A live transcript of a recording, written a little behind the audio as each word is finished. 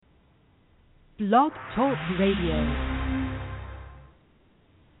Blog Talk Radio.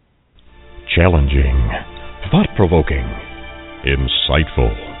 Challenging, thought-provoking, insightful.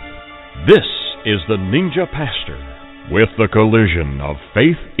 This is the Ninja Pastor with the collision of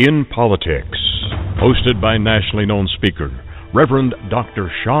faith in politics. Hosted by nationally known speaker, Reverend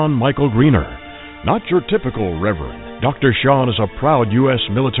Dr. Sean Michael Greener. Not your typical Reverend. Dr. Sean is a proud U.S.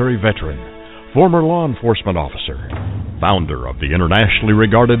 military veteran, former law enforcement officer, founder of the internationally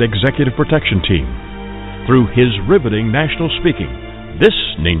regarded Executive Protection Team. Through his riveting national speaking, this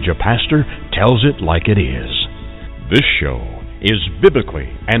Ninja Pastor tells it like it is. This show is biblically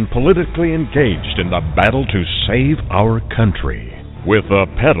and politically engaged in the battle to save our country, with a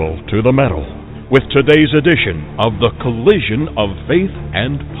pedal to the metal, with today's edition of the collision of faith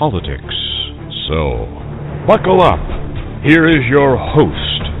and politics. So, buckle up. Here is your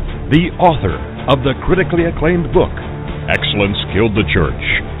host, the author of the critically acclaimed book, Excellence Killed the Church,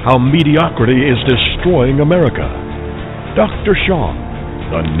 How Mediocrity is Destroying America, Dr. Sean,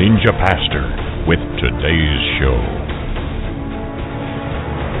 the Ninja Pastor, with today's show.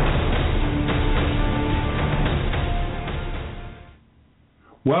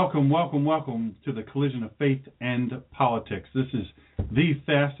 Welcome to the collision of faith and politics. This is the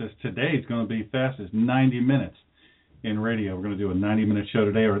fastest, today is going to be fastest 90 minutes in radio. We're going to do a 90-minute show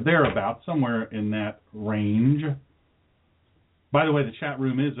today or thereabouts, somewhere in that range. By the way, the chat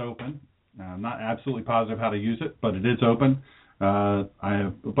room is open. I'm not absolutely positive how to use it, but it is open. I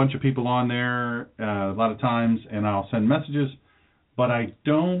have a bunch of people on there a lot of times, and I'll send messages, but I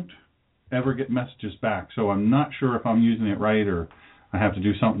don't ever get messages back, so I'm not sure if I'm using it right or I have to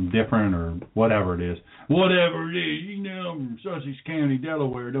do something different or whatever it is. Whatever it is, you know, I'm from Sussex County,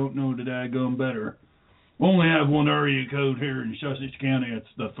 Delaware, don't know that I go better. Only have one area code here in Sussex County, it's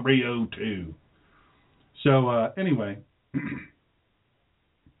the 302. So, anyway,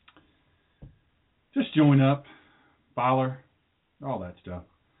 just join up, follow, all that stuff.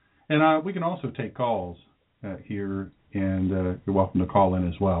 And we can also take calls here, and you're welcome to call in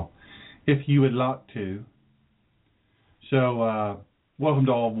as well, if you would like to. So, welcome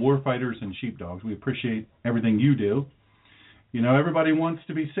to all warfighters and sheepdogs. We appreciate everything you do. You know, everybody wants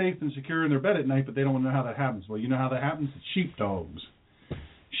to be safe and secure in their bed at night, but they don't want to know how that happens. Well, you know how that happens? It's sheepdogs.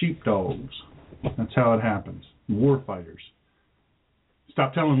 Sheepdogs. That's how it happens. Warfighters.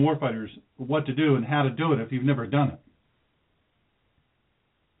 Stop telling warfighters what to do and how to do it if you've never done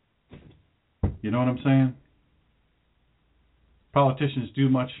it. You know what I'm saying? Politicians do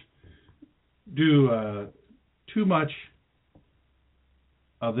too much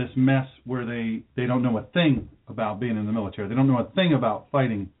of this mess where they don't know a thing about being in the military. They don't know a thing about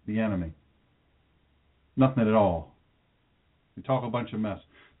fighting the enemy. Nothing at all. They talk a bunch of mess.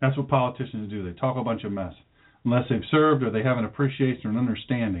 That's what politicians do. They talk a bunch of mess. Unless they've served or they have an appreciation or an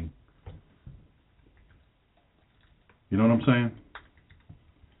understanding. You know what I'm saying?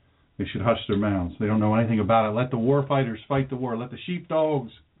 They should hush their mouths. They don't know anything about it. Let the war fighters fight the war. Let the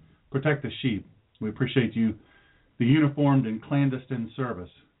sheepdogs protect the sheep. We appreciate you, the uniformed and clandestine service.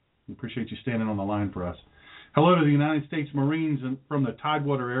 We appreciate you standing on the line for us. Hello to the United States Marines from the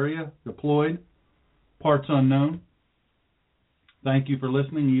Tidewater area, deployed, parts unknown. Thank you for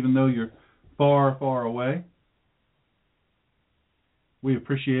listening, even though you're far, far away. We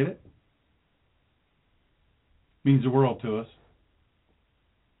appreciate it. Means the world to us.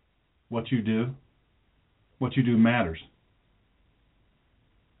 What you do matters.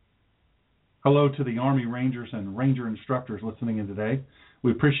 Hello to the Army Rangers and Ranger instructors listening in today.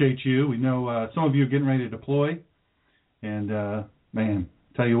 We appreciate you. We know some of you are getting ready to deploy. And, man,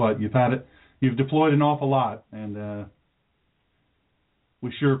 tell you what, you've deployed an awful lot. And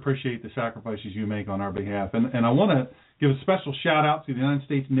we sure appreciate the sacrifices you make on our behalf. And I want to give a special shout-out to the United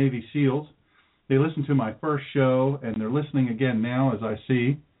States Navy SEALs. They listened to my first show, and they're listening again now, as I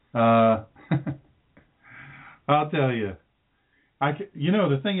see. I'll tell you.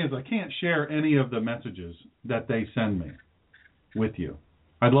 The thing is, I can't share any of the messages that they send me with you.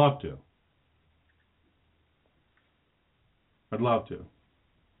 I'd love to.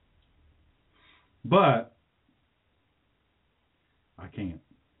 But I can't.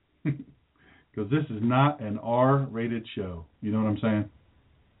 Because this is not an R-rated show. You know what I'm saying?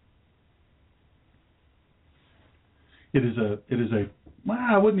 It is a well,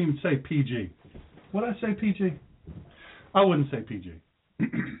 I wouldn't even say PG. Would I say PG? I wouldn't say PG.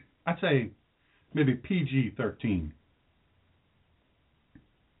 I'd say maybe PG-13.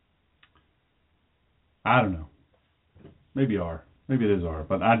 I don't know. Maybe R. Maybe it is R.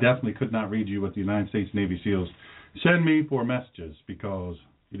 But I definitely could not read you what the United States Navy SEALs send me for messages because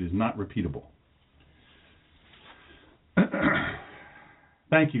it is not repeatable.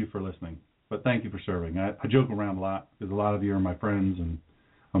 Thank you for listening. but thank you for serving. I joke around a lot because a lot of you are my friends, and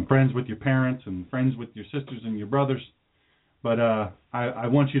I'm friends with your parents and friends with your sisters and your brothers. But I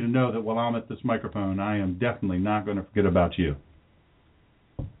want you to know that while I'm at this microphone, I am definitely not going to forget about you.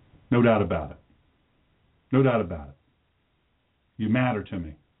 No doubt about it. No doubt about it. You matter to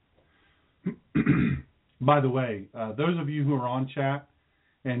me. By the way, those of you who are on chat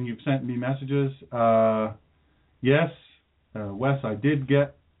and you've sent me messages, yes, Wes, I did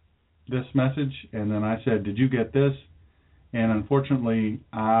get this message, and then I said, did you get this? And unfortunately,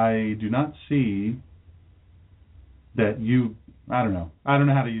 I do not see that you, I don't know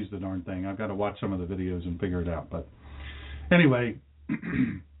how to use the darn thing. I've got to watch some of the videos and figure it out. But anyway,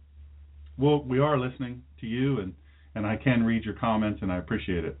 well, we are listening to you, and I can read your comments, and I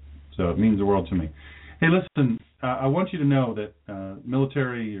appreciate it. So it means the world to me. Hey, listen, I want you to know that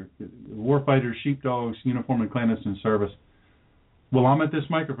military, warfighters, sheepdogs, uniform and clandestine service, well, I'm at this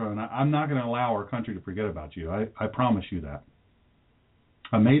microphone. I'm not going to allow our country to forget about you. I promise you that.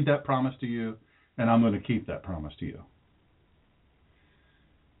 I made that promise to you, and I'm going to keep that promise to you.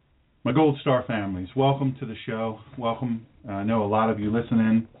 My Gold Star families, welcome to the show. Welcome. I know a lot of you listen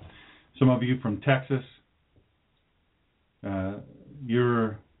in. Some of you from Texas.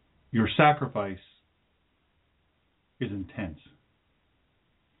 Your sacrifice is intense.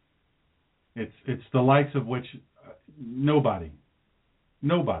 It's the likes of which nobody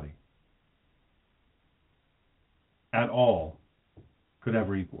at all could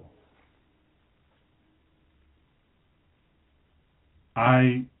ever equal.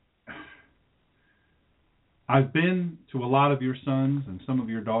 I've been to a lot of your sons and some of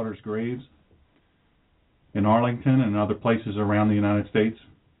your daughters' graves in Arlington and other places around the United States.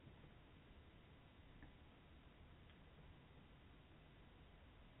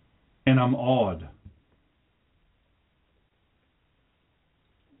 And I'm awed.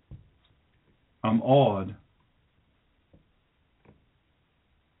 I'm awed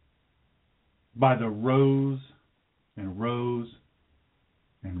by the rows and rows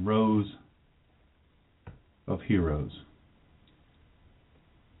and rows of heroes.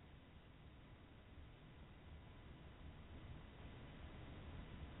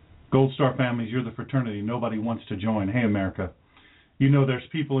 Gold Star families, you're the fraternity nobody wants to join. Hey, America, you know there's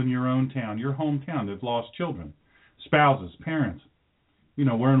people in your own town, your hometown, that have lost children, spouses, parents. You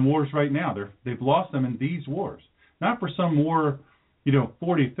know, we're in wars right now. They've lost them in these wars. Not for some war,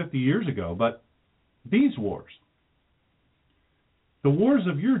 40, 50 years ago, but these wars. The wars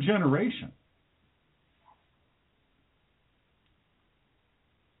of your generation.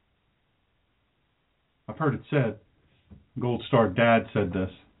 I've heard it said, Gold Star Dad said this,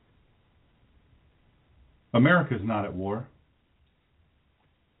 America's not at war.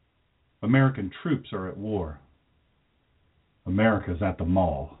 American troops are at war. America's at the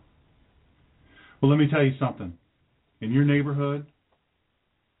mall. Well, let me tell you something. In your neighborhood,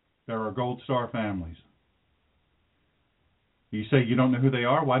 there are Gold Star families. You say you don't know who they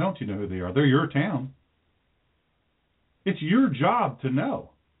are? Why don't you know who they are? They're your town. It's your job to know.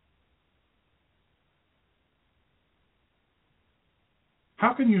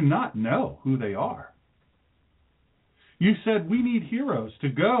 How can you not know who they are? You said we need heroes to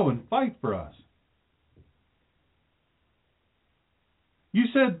go and fight for us. You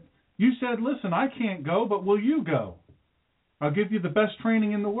said, listen, I can't go, but will you go? I'll give you the best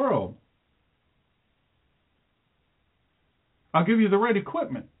training in the world. I'll give you the right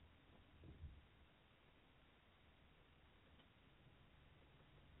equipment.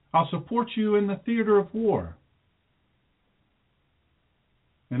 I'll support you in the theater of war.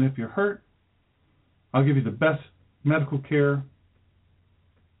 And if you're hurt, I'll give you the best medical care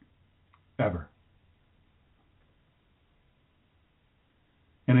ever.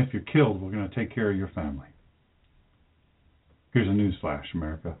 And if you're killed, we're going to take care of your family. Here's a news flash,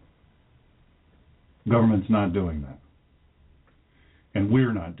 America. Government's not doing that. And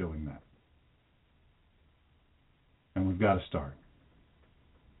we're not doing that. And we've got to start.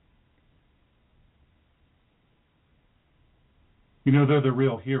 They're the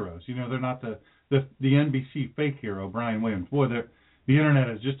real heroes. They're not the NBC fake hero, Brian Williams. Boy, the internet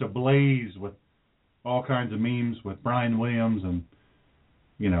is just ablaze with all kinds of memes with Brian Williams and,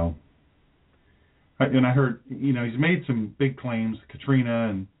 and I heard, he's made some big claims,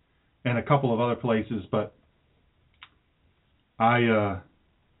 Katrina and a couple of other places, but I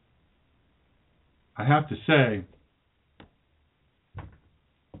have to say,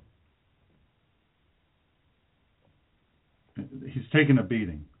 he's taken a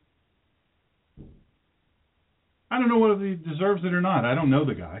beating. I don't know whether he deserves it or not. I don't know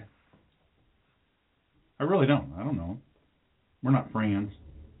the guy. I really don't. I don't know him. We're not friends.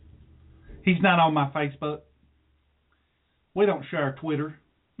 He's not on my Facebook. We don't share Twitter.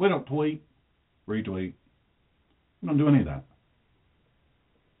 We don't tweet, retweet. We don't do any of that.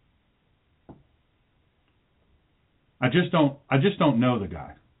 I just don't know the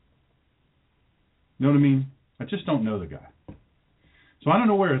guy. You know what I mean? I just don't know the guy. So I don't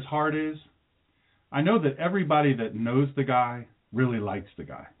know where his heart is. I know that everybody that knows the guy really likes the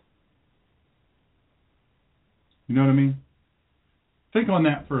guy. You know what I mean? Think on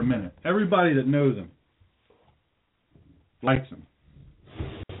that for a minute. Everybody that knows him likes him.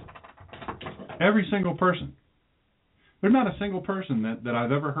 Every single person. There's not a single person that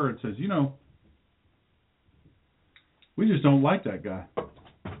I've ever heard says, you know, we just don't like that guy.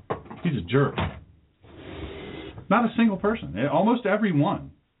 He's a jerk. Not a single person. Almost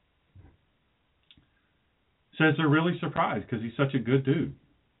everyone says they're really surprised because he's such a good dude.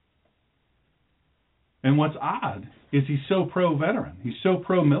 And what's odd is he's so pro-veteran. He's so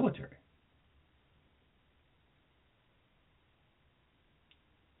pro-military.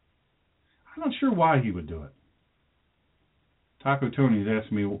 I'm not sure why he would do it. Taco Tony's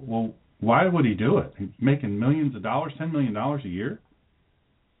asked me, well, why would he do it? He's making millions of dollars, $10 million a year?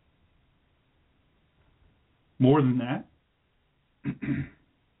 More than that?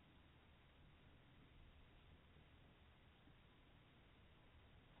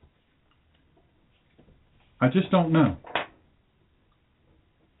 I just don't know.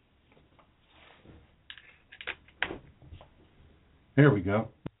 There we go.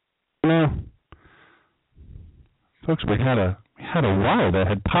 Yeah. Folks, we had a wire that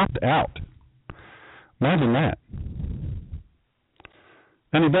had popped out. Imagine that.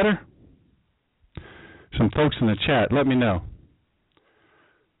 Any better? Some folks in the chat, let me know.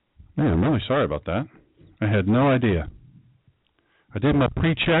 Man, I'm really sorry about that. I had no idea. I did my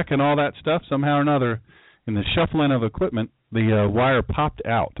pre-check and all that stuff. Somehow or another, in the shuffling of equipment, the wire popped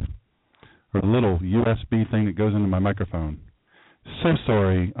out. Or the little USB thing that goes into my microphone. So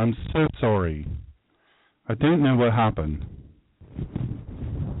sorry. I'm so sorry. I didn't know what happened.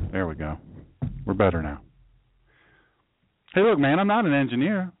 There we go. We're better now. Hey, look, man, I'm not an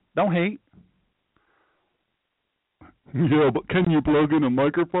engineer. Don't hate. Yeah, but can you plug in a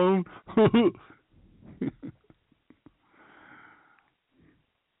microphone?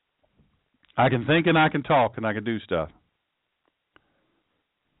 I can think and I can talk and I can do stuff.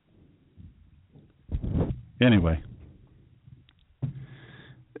 Anyway,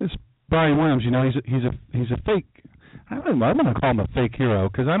 it's Brian Williams. You know, he's a fake. I'm going to call him a fake hero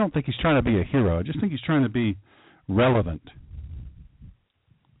because I don't think he's trying to be a hero. I just think he's trying to be relevant.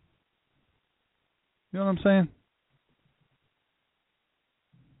 You know what I'm saying?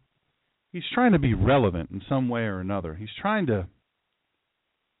 He's trying to be relevant in some way or another. He's trying to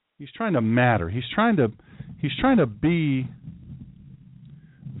matter. He's trying to be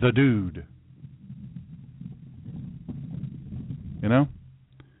the dude. You know?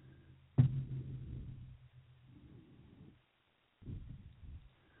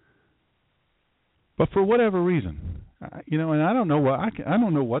 But for whatever reason, you know, and I don't know what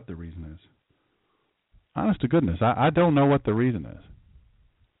the reason is. Honest to goodness, I don't know what the reason is.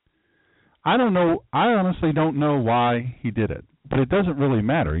 I don't know. I honestly don't know why he did it, but it doesn't really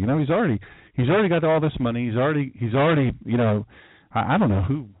matter. You know, he's already got all this money. He's already. You know, I don't know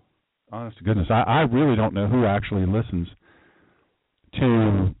who. Honest to goodness, I really don't know who actually listens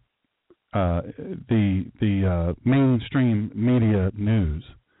to the mainstream media news.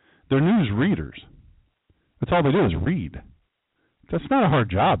 They're news readers. That's all they do is read. That's not a hard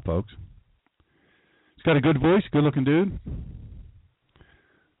job, folks. He's got a good voice, good-looking dude. I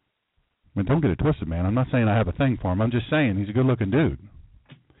mean, don't get it twisted, man. I'm not saying I have a thing for him. I'm just saying he's a good-looking dude.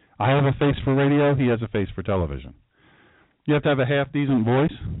 I have a face for radio. He has a face for television. You have to have a half-decent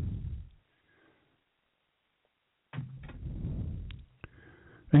voice.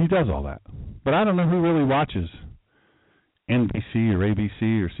 And he does all that. But I don't know who really watches NBC or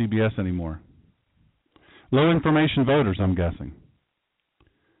ABC or CBS anymore. Low-information voters, I'm guessing.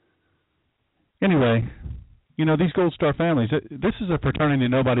 Anyway, you know, these Gold Star families, this is a fraternity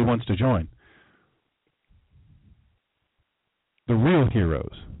nobody wants to join. The real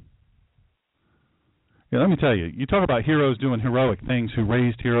heroes. Yeah, let me tell you, you talk about heroes doing heroic things, who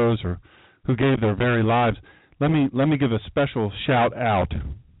raised heroes or who gave their very lives. Let me give a special shout out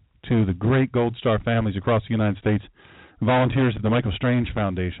to the great Gold Star families across the United States, volunteers at the Michael Strange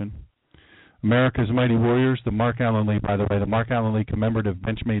Foundation, America's Mighty Warriors, the Mark Allen Lee, by the way, the Mark Allen Lee commemorative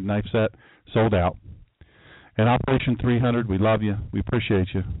Benchmade knife set sold out. And Operation 300, we love you. We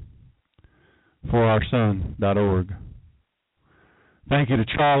appreciate you. ForOurSon.org. Thank you to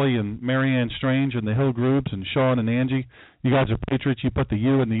Charlie and Marianne Strange and the Hill Groups and Sean and Angie. You guys are patriots. You put the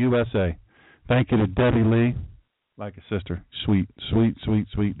U in the USA. Thank you to Debbie Lee, like a sister. Sweet, sweet, sweet,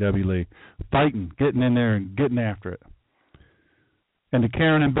 sweet Debbie Lee. Fighting, getting in there and getting after it. And to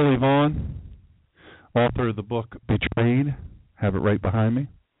Karen and Billy Vaughn, author of the book Betrayed, have it right behind me,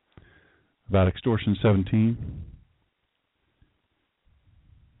 about Extortion 17.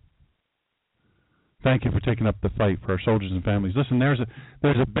 Thank you for taking up the fight for our soldiers and families. Listen, there's a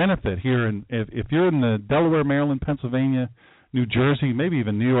benefit here, and if you're in the Delaware, Maryland, Pennsylvania, New Jersey, maybe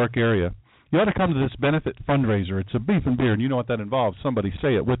even New York area, you ought to come to this benefit fundraiser. It's a beef and beer, and you know what that involves. Somebody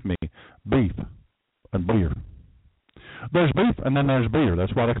say it with me: beef and beer. There's beef, and then there's beer.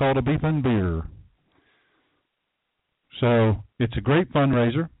 That's why they call it a beef and beer. So it's a great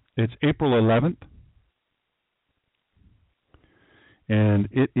fundraiser. It's April 11th, and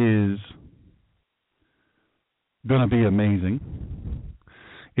it is going to be amazing.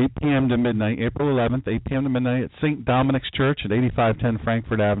 8 p.m. to midnight, April 11th, 8 p.m. to midnight at St. Dominic's Church at 8510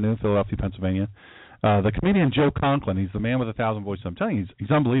 Frankfort Avenue, Philadelphia, Pennsylvania. The comedian Joe Conklin, he's the man with 1,000 voices. I'm telling you, he's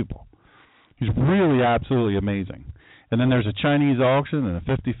unbelievable. He's really absolutely amazing. And then there's a Chinese auction and a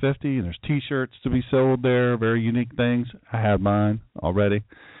 50-50, and there's T-shirts to be sold there, very unique things. I have mine already.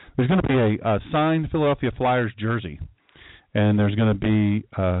 There's going to be a signed Philadelphia Flyers jersey, and there's going to be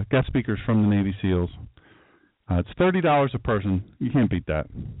guest speakers from the Navy SEALs. It's $30 a person. You can't beat that.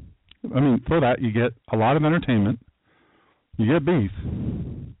 I mean, for that, you get a lot of entertainment, you get beef,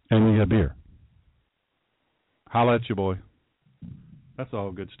 and you get beer. Holla at you, boy. That's all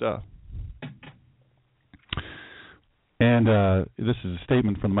good stuff. And this is a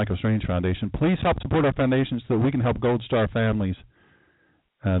statement from the Michael Strange Foundation. Please help support our foundation so that we can help Gold Star families,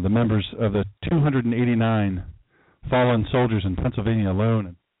 the members of the 289 fallen soldiers in Pennsylvania alone,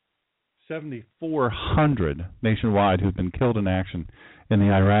 and 7,400 nationwide who've been killed in action in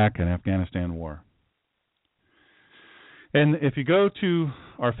the Iraq and Afghanistan war. And if you go to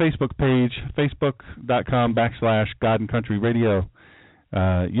our Facebook page, facebook.com/God and Country Radio,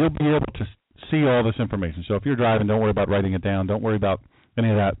 you'll be able to see all this information. So if you're driving, don't worry about writing it down. Don't worry about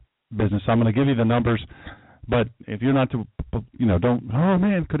any of that business. I'm going to give you the numbers, but if you're not to, don't, oh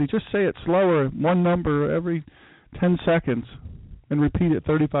man, could he just say it slower, one number every 10 seconds and repeat it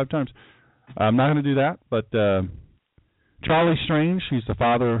 35 times? I'm not going to do that, but Charlie Strange, he's the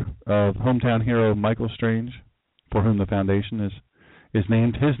father of hometown hero Michael Strange, for whom the foundation is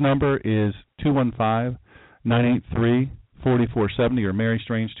named. His number is 215-983-4470, or Mary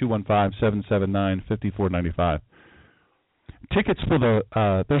Strange, 215-779-5495. Tickets for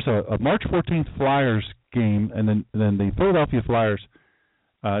there's a March 14th Flyers game, and then the Philadelphia Flyers,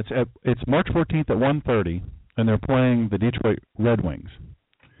 it's March 14th at 1:30, and they're playing the Detroit Red Wings.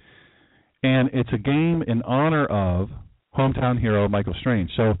 And it's a game in honor of hometown hero Michael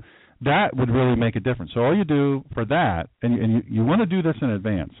Strange. So that would really make a difference. So all you do for that, and you want to do this in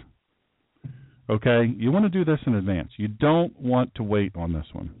advance, okay? You want to do this in advance. You don't want to wait on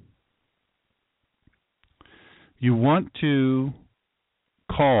this one. You want to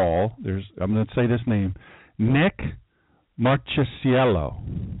call, I'm going to say this name, Nick Marchesiello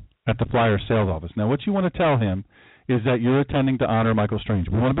at the Flyers sales office. Now what you want to tell him is that you're attending to honor Michael Strange.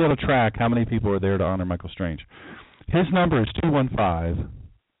 We want to be able to track how many people are there to honor Michael Strange. His number is 215.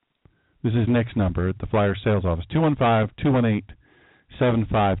 This is Nick's number at the Flyers sales office,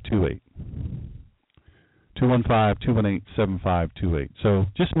 215-218-7528. 215-218-7528. So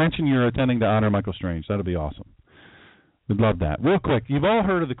just mention you're attending to honor Michael Strange. That'll be awesome. We'd love that. Real quick, you've all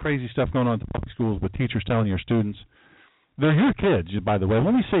heard of the crazy stuff going on at the public schools with teachers telling your students. They're your kids, by the way.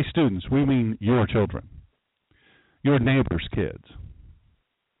 When we say students, we mean your children. Your neighbor's kids,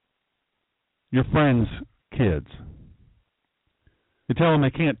 your friends' kids. You tell them they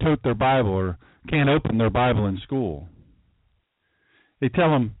can't tote their Bible or can't open their Bible in school. They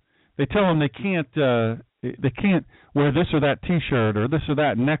tell them they can't wear this or that T-shirt or this or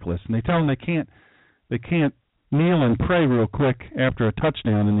that necklace, and they tell them they can't kneel and pray real quick after a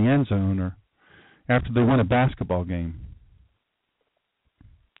touchdown in the end zone or after they win a basketball game.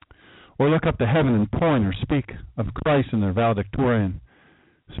 Or look up to heaven and point or speak of Christ in their valedictorian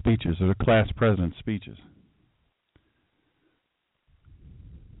speeches or their class president speeches.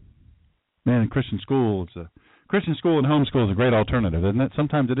 Man, in Christian school and homeschool is a great alternative, isn't it?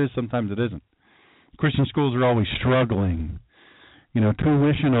 Sometimes it is, sometimes it isn't. Christian schools are always struggling.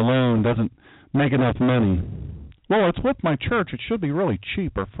 Tuition alone doesn't make enough money. Well, it's with my church. It should be really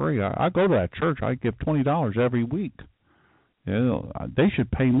cheap or free. I go to that church. I give $20 every week. They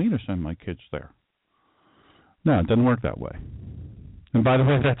should pay me to send my kids there. No, it doesn't work that way. And by the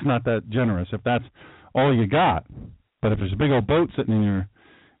way, that's not that generous if that's all you got. But if there's a big old boat sitting in your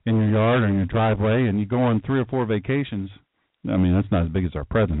yard or in your driveway and you go on 3 or 4 vacations, I mean, that's not as big as our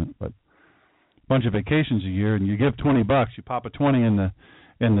president, but bunch of vacations a year, and you give $20, you pop a 20 in the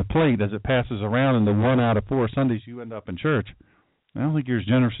plate as it passes around, and the 1 out of 4 Sundays you end up in church. I don't think you're as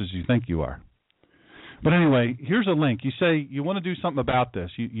generous as you think you are. But anyway, here's a link. You say you want to do something about this.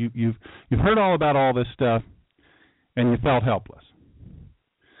 You've heard all about all this stuff, and you felt helpless.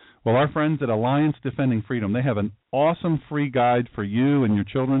 Well, our friends at Alliance Defending Freedom, they have an awesome free guide for you and your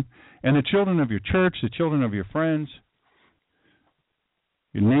children, and the children of your church, the children of your friends,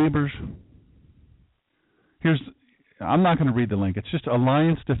 your neighbors. I'm not going to read the link. It's just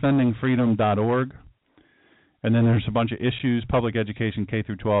alliancedefendingfreedom.org. And then there's a bunch of issues, public education, K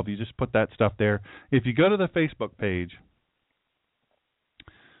through 12. You just put that stuff there. If you go to the Facebook page,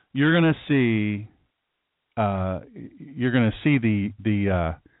 you're going to see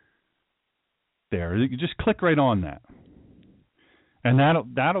the there. You just click right on that, and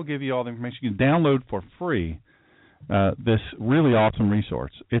that'll give you all the information. You can download for free this really awesome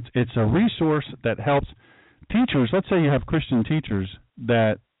resource. It's a resource that helps teachers. Let's say you have Christian teachers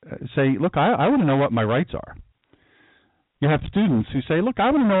that say, "Look, I want to know what my rights are." You have students who say, "Look, I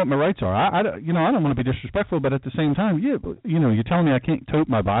want to know what my rights are. I don't want to be disrespectful, but at the same time, you're telling me I can't tote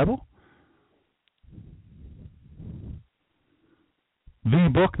my Bible." The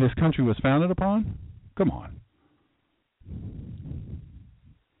book this country was founded upon? Come on.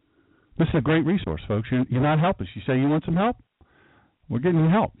 This is a great resource, folks. You're not helpless. You say you want some help? We're getting you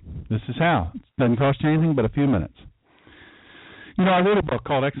help. This is how. It doesn't cost you anything but a few minutes. I wrote a book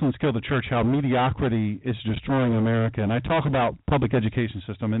called Excellence Kill the Church, How Mediocrity is Destroying America, and I talk about public education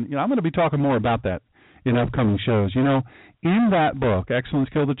system, and I'm going to be talking more about that in upcoming shows. In that book, Excellence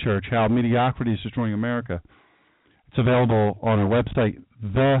Kill the Church, How Mediocrity is Destroying America, it's available on our website,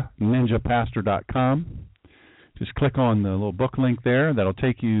 theninjapastor.com. Just click on the little book link there. That'll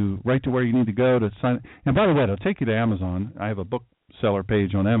take you right to where you need to go to sign. And by the way, it'll take you to Amazon. I have a bookseller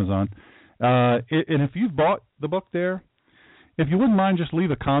page on Amazon. And if you've bought the book there, if you wouldn't mind, just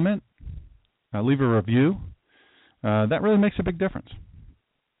leave a comment, leave a review. That really makes a big difference.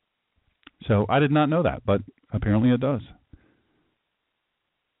 So I did not know that, but apparently it does.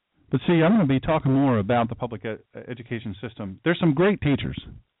 But see, I'm going to be talking more about the public education system. There's some great teachers.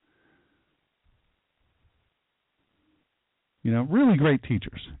 Really great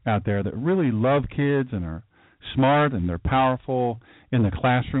teachers out there that really love kids and are smart and they're powerful in the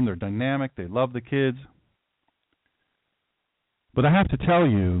classroom. They're dynamic. They love the kids. But I have to tell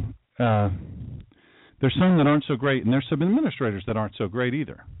you, there's some that aren't so great, and there's some administrators that aren't so great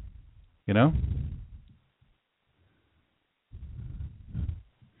either. They're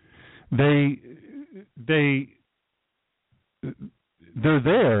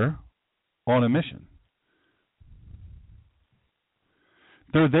there on a mission.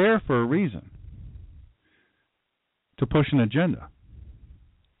 They're there for a reason, to push an agenda.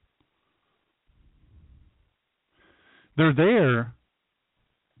 They're there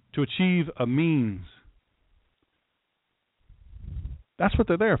to achieve a means. That's what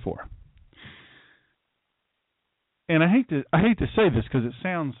they're there for. And I hate to say this because it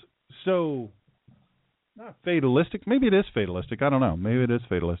sounds so not fatalistic. Maybe it is fatalistic. I don't know. Maybe it is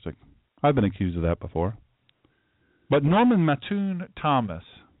fatalistic. I've been accused of that before. But Norman Mattoon Thomas,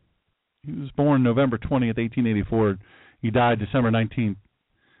 he was born November 20th, 1884. He died December 19th.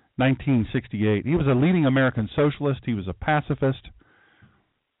 1968. He was a leading American socialist. He was a pacifist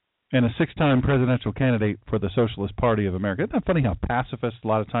and a 6-time presidential candidate for the Socialist Party of America. Isn't that funny how pacifists a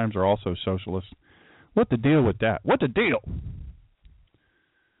lot of times are also socialists? What the deal with that? What the deal?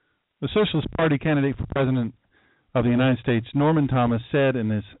 The Socialist Party candidate for president of the United States, Norman Thomas, said in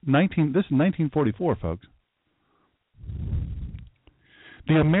this is 1944, folks.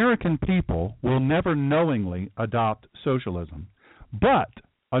 The American people will never knowingly adopt socialism, but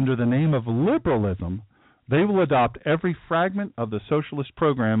under the name of liberalism, they will adopt every fragment of the socialist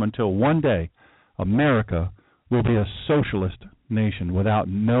program until one day America will be a socialist nation without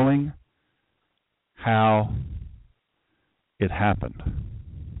knowing how it happened.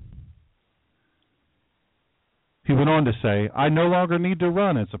 He went on to say, I no longer need to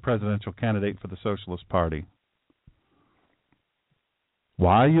run as a presidential candidate for the Socialist Party.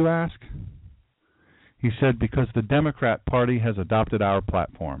 Why, you ask? He said, because the Democrat Party has adopted our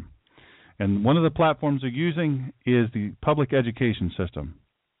platform. And one of the platforms they're using is the public education system.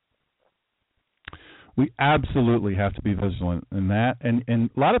 We absolutely have to be vigilant in that. And a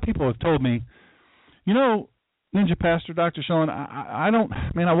lot of people have told me, Ninja Pastor, Dr. Sean, I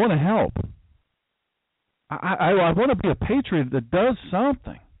want to help. I want to be a patriot that does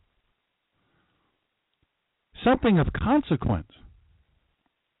something. Something of consequence.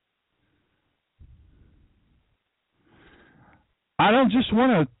 I don't just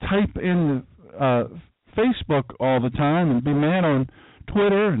want to type in Facebook all the time and be mad on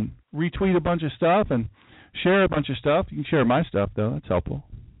Twitter and retweet a bunch of stuff and share a bunch of stuff. You can share my stuff, though. That's helpful.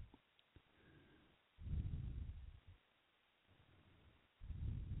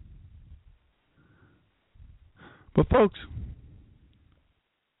 But, folks,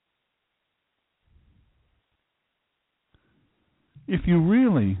 if you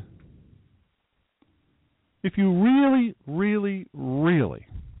really, really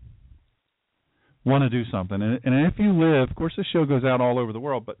want to do something, and if you live, of course, this show goes out all over the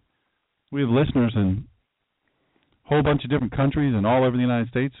world, but we have listeners in a whole bunch of different countries and all over the United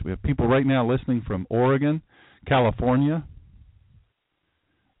States. We have people right now listening from Oregon, California,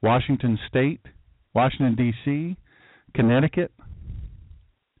 Washington State, Washington, D.C., Connecticut,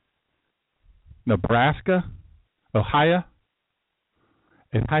 Nebraska, Ohio.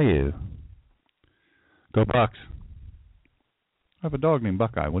 Go Bucks. I have a dog named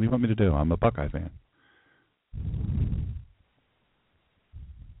Buckeye. What do you want me to do? I'm a Buckeye fan.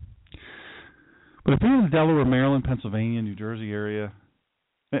 But if you're in the Delaware, Maryland, Pennsylvania, New Jersey area,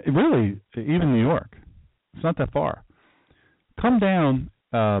 really, even New York, it's not that far. Come down,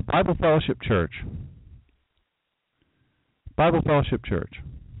 Bible Fellowship Church. Bible Fellowship Church.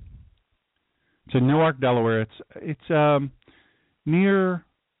 It's in Newark, Delaware. It's near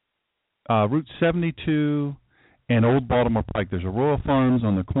Route 72 and Old Baltimore Pike. There's a Royal Farms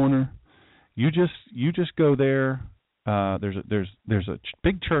on the corner. You just go there. There's a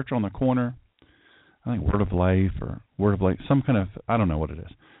big church on the corner. I think Word of Life, some kind of, I don't know what it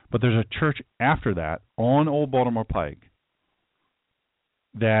is. But there's a church after that on Old Baltimore Pike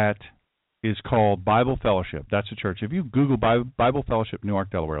that is called Bible Fellowship. That's the church. If you Google Bible Fellowship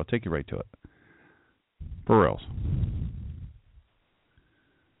Newark, Delaware, it'll take you right to it. For reals.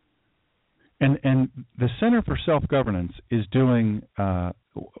 And the Center for Self-Governance is doing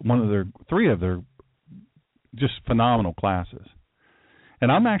three of their just phenomenal classes.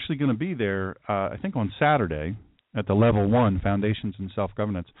 And I'm actually going to be there, I think on Saturday, at the Level 1, Foundations in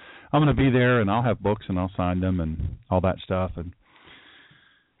Self-Governance. I'm going to be there, and I'll have books, and I'll sign them and all that stuff. And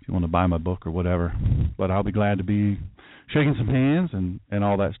if you want to buy my book or whatever. But I'll be glad to be shaking some hands and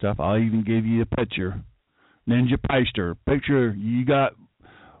all that stuff. I'll even give you a picture. Ninja Pastor. Picture you got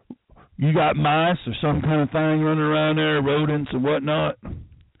mice or some kind of thing running around there, rodents and whatnot.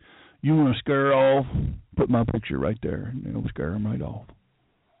 You want to scare off, put my picture right there, and it'll scare them right off.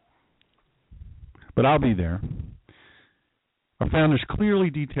 But I'll be there. Our founders clearly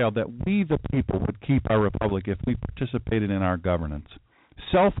detailed that we, the people, would keep our republic if we participated in our governance.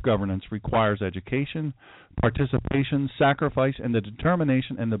 Self-governance requires education, participation, sacrifice, and the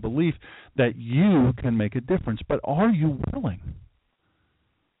determination and the belief that you can make a difference. But are you willing?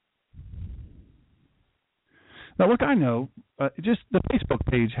 Now, look, I know, just the Facebook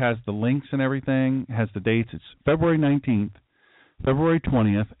page has the links and everything, has the dates. It's February 19th, February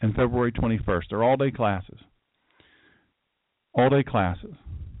 20th, and February 21st. They're all-day classes. All-day classes.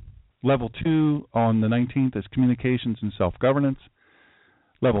 Level 2 on the 19th is Communications and Self-Governance.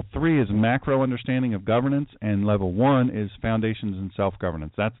 Level 3 is Macro Understanding of Governance, and Level 1 is Foundations in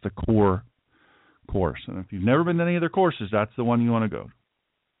Self-Governance. That's the core course. And if you've never been to any of their courses, that's the one you want to go to.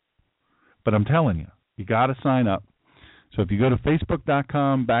 But I'm telling you, you got to sign up. So if you go to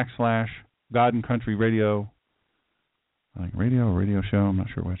facebook.com/God and Country Radio, I think radio or radio show, I'm not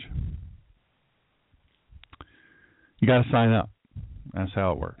sure which. You got to sign up. That's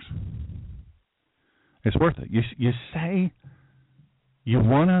how it works. It's worth it. You say you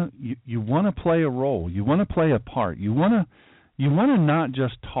wanna play a role. You want to play a part. You wanna not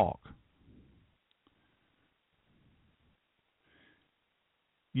just talk.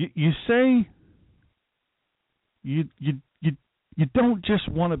 You say you don't just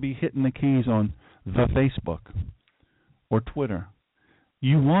want to be hitting the keys on the Facebook or Twitter.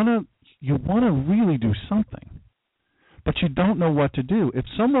 You want to really do something, but you don't know what to do. If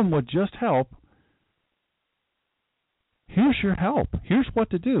someone would just help, here's your help. Here's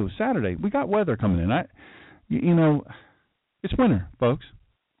what to do. Saturday, we got weather coming in. It's winter, folks.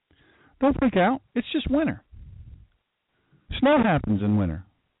 Don't freak out. It's just winter. Snow happens in winter.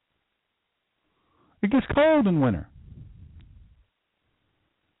 It gets cold in winter.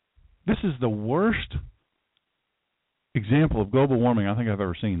 This is the worst example of global warming I think I've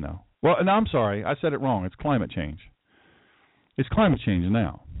ever seen, though. Well, no, I'm sorry. I said it wrong. It's climate change. It's climate change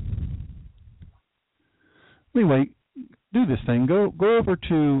now. Anyway, do this thing. Go over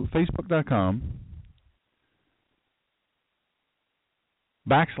to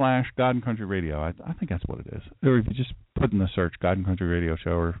facebook.com/God and Country Radio. I think that's what it is. Or if you just put in the search God and Country Radio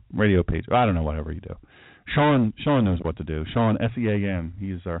Show or radio page, I don't know, whatever you do. Sean knows what to do. Sean, S-E-A-N.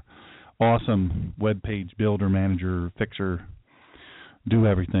 He's our awesome web page builder, manager, fixer, do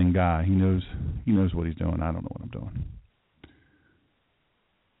everything guy. He knows what he's doing. I don't know what I'm doing.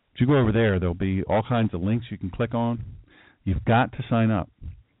 If you go over there, there'll be all kinds of links you can click on. You've got to sign up.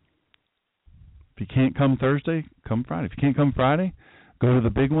 If you can't come Thursday, come Friday. If you can't come Friday, go to the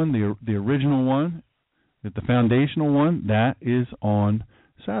big one, the original one, the foundational one. That is on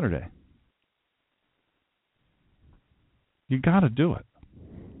Saturday. You got to do it.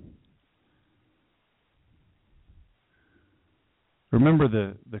 Remember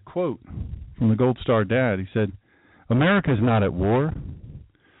the quote from the Gold Star Dad. He said, "America's not at war.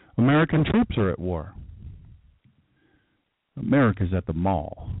 American troops are at war. America's at the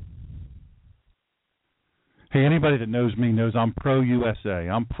mall." Hey, anybody that knows me knows I'm pro-USA.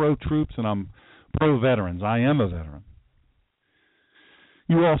 I'm pro-troops and I'm pro-veterans. I am a veteran.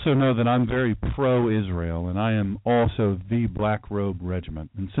 You also know that I'm very pro-Israel, and I am also the Black Robe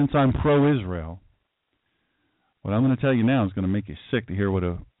Regiment. And since I'm pro-Israel, what I'm going to tell you now is going to make you sick to hear what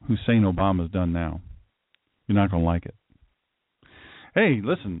Hussein Obama's done now. You're not going to like it. Hey,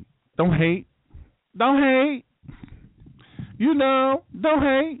 listen, don't hate. Don't hate. You know, don't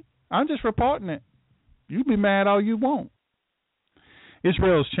hate. I'm just reporting it. You be mad all you want.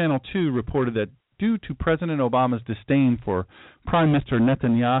 Israel's Channel 2 reported that due to President Obama's disdain for Prime Minister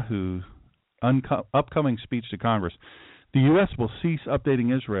Netanyahu's upcoming speech to Congress, the U.S. will cease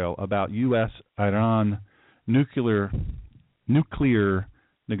updating Israel about U.S.-Iran nuclear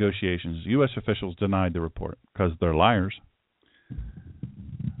negotiations. U.S. officials denied the report because they're liars.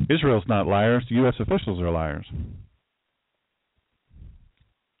 Israel's not liars. The U.S. officials are liars.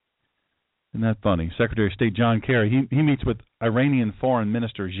 Isn't that funny? Secretary of State John Kerry, he meets with Iranian Foreign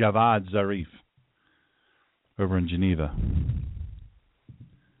Minister Javad Zarif over in Geneva.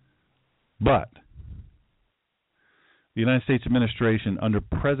 But the United States administration under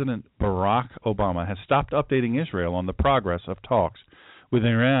President Barack Obama has stopped updating Israel on the progress of talks with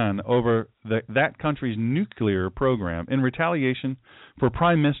Iran over that country's nuclear program in retaliation for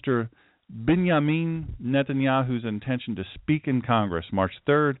Prime Minister Benjamin Netanyahu's intention to speak in Congress March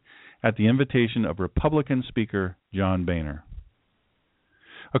 3rd at the invitation of Republican Speaker John Boehner.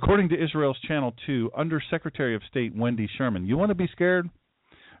 According to Israel's Channel 2, Under Secretary of State Wendy Sherman, you want to be scared?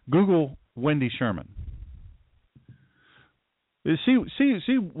 Google Wendy Sherman.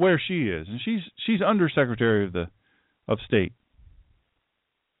 See where she is, and she's Under Secretary of State.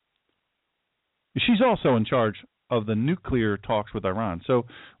 She's also in charge of the nuclear talks with Iran. So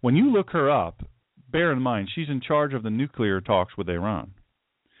when you look her up, bear in mind she's in charge of the nuclear talks with Iran.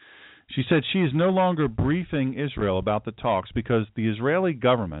 She said she is no longer briefing Israel about the talks because the Israeli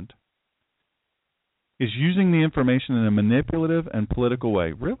government is using the information in a manipulative and political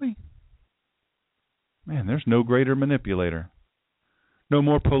way. Really? Man, there's no greater manipulator. No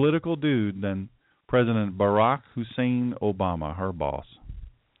more political dude than President Barack Hussein Obama, her boss.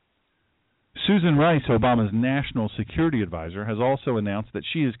 Susan Rice, Obama's national security advisor, has also announced that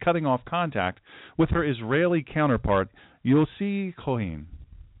she is cutting off contact with her Israeli counterpart, Yossi Cohen.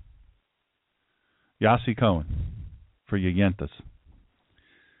 Yossi Cohen, for Yayentas.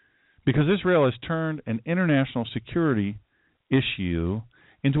 Because Israel has turned an international security issue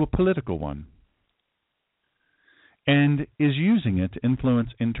into a political one and is using it to influence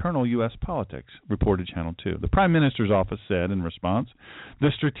internal U.S. politics, reported Channel 2. The Prime Minister's office said in response, the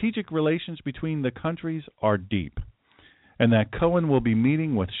strategic relations between the countries are deep, and that Cohen will be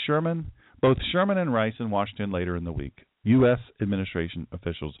meeting with both Sherman and Rice in Washington later in the week. U.S. administration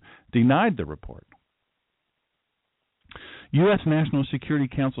officials denied the report. U.S. National Security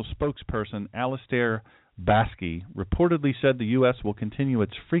Council spokesperson Alistair Baskey reportedly said the U.S. will continue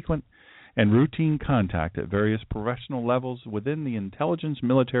its frequent and routine contact at various professional levels within the intelligence,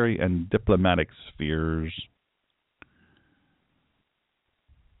 military, and diplomatic spheres.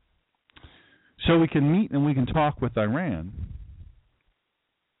 So we can meet and we can talk with Iran,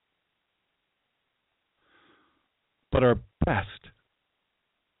 but our best,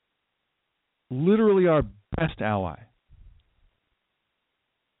 literally our best ally,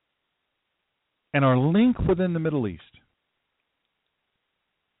 and our link within the Middle East,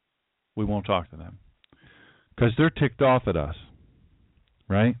 we won't talk to them because they're ticked off at us,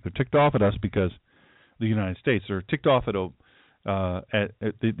 right? They're ticked off at us because the United States. They're ticked off at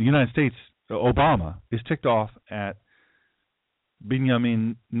the United States. Obama is ticked off at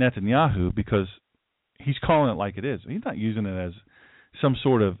Benjamin Netanyahu because he's calling it like it is. He's not using it as some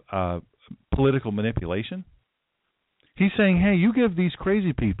sort of political manipulation. He's saying, hey, you give these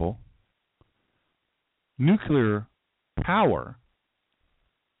crazy people nuclear power,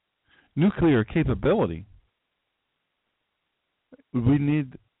 nuclear capability, we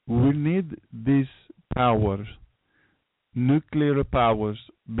We need these powers, nuclear powers,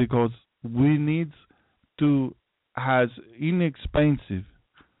 because we need to has inexpensive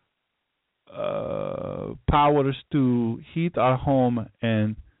powers to heat our home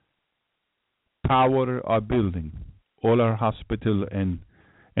and power our building, all our hospital and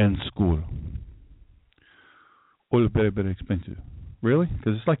school. All very, very expensive. Really?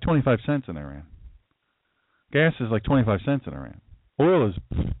 Because it's like 25 cents in Iran. Gas is like 25 cents in Iran. Oil is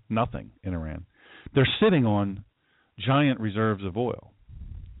nothing in Iran. They're sitting on giant reserves of oil.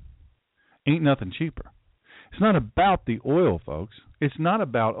 Ain't nothing cheaper. It's not about the oil, folks. It's not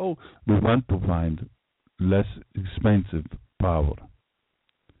about, oh, we want to find less expensive power.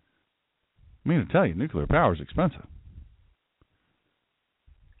 I mean to tell you, nuclear power is expensive.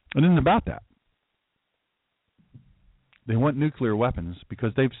 It isn't about that. They want nuclear weapons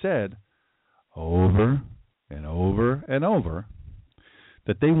because they've said over and over and over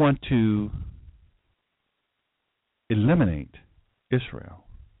that they want to eliminate Israel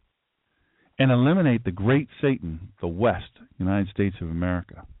and eliminate the great Satan, the West, United States of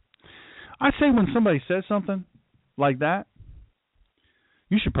America. I say when somebody says something like that,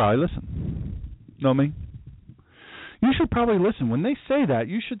 you should probably listen. Know me? You should probably listen. When they say that,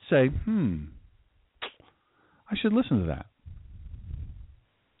 you should say, I should listen to that.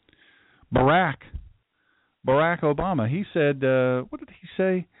 Barack Obama, he said, what did he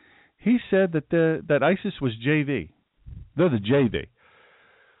say? He said that ISIS was JV. They're the JV.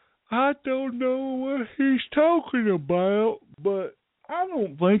 I don't know what he's talking about, but I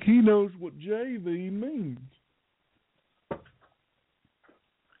don't think he knows what JV means.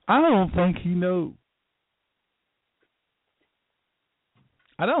 I don't think he knows.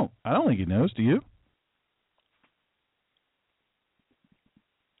 I don't think he knows, do you?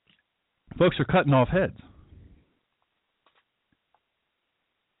 Folks are cutting off heads.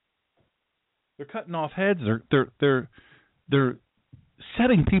 They're cutting off heads. They're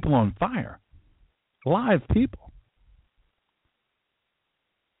setting people on fire. Live people.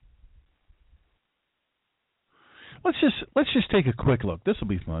 Let's just take a quick look. This will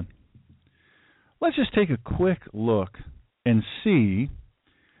be fun. Let's just take a quick look and see,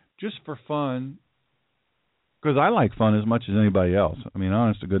 just for fun, because I like fun as much as anybody else. I mean,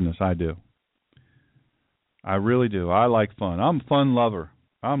 honest to goodness, I do. I really do. I like fun. I'm a fun lover.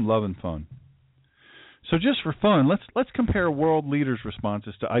 I'm loving fun. So just for fun, let's compare world leaders'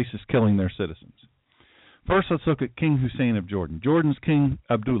 responses to ISIS killing their citizens. First, let's look at King Hussein of Jordan. Jordan's King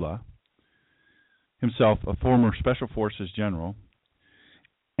Abdullah, himself a former Special Forces general,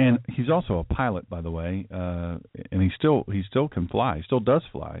 and he's also a pilot, by the way, and he still can fly. He still does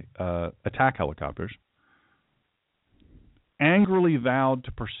fly attack helicopters. Angrily vowed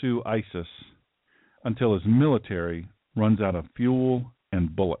to pursue ISIS until his military runs out of fuel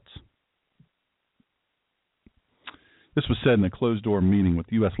and bullets. This was said in a closed-door meeting with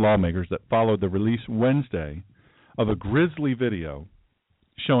U.S. lawmakers that followed the release Wednesday of a grisly video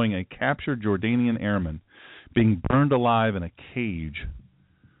showing a captured Jordanian airman being burned alive in a cage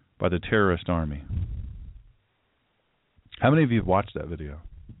by the terrorist army. How many of you have watched that video?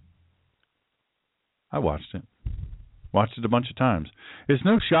 I watched it. Watched it a bunch of times. It's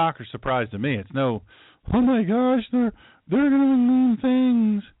no shock or surprise to me. It's no, oh my gosh, they're going to mean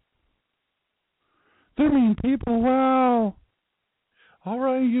things. They're mean people. Wow. All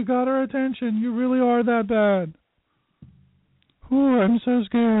right, you got our attention. You really are that bad. Oh, I'm so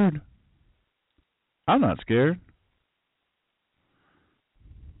scared. I'm not scared.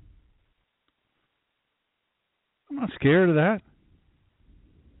 I'm not scared of that.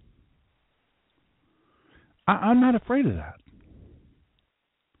 I'm not afraid of that.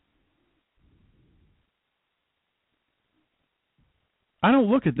 I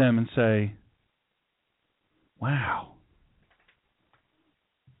don't look at them and say, wow,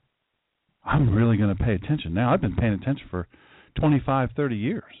 I'm really going to pay attention now. I've been paying attention for 25, 30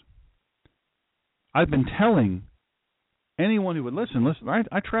 years. I've been telling anyone who would listen.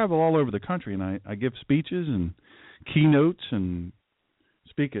 I travel all over the country, and I give speeches and keynotes and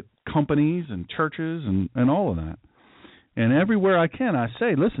speak at companies and churches and all of that. And everywhere I can, I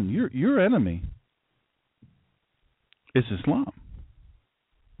say, listen, your enemy is Islam.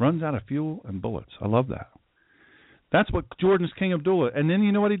 Runs out of fuel and bullets. I love that. That's what Jordan's King Abdullah. And then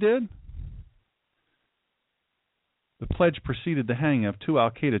you know what he did? The pledge preceded the hanging of two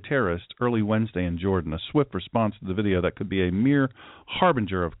al-Qaeda terrorists early Wednesday in Jordan, a swift response to the video that could be a mere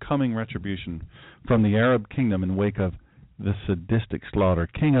harbinger of coming retribution from the Arab kingdom in wake of the sadistic slaughter.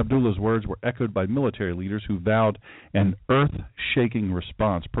 King Abdullah's words were echoed by military leaders who vowed an earth-shaking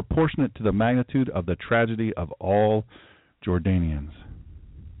response proportionate to the magnitude of the tragedy of all Jordanians.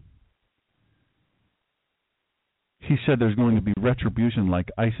 He said there's going to be retribution like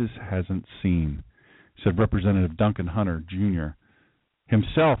ISIS hasn't seen, said Representative Duncan Hunter, Jr.,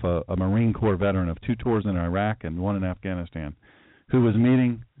 himself a Marine Corps veteran of 2 tours in Iraq and 1 in Afghanistan, who was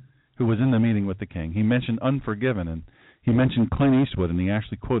in the meeting with the king. He mentioned Unforgiven, and he mentioned Clint Eastwood, and he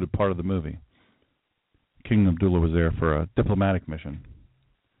actually quoted part of the movie. King Abdullah was there for a diplomatic mission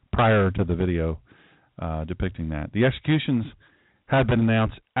prior to the video depicting that. The executions had been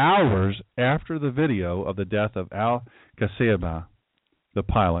announced hours after the video of the death of Al Qasaiba, the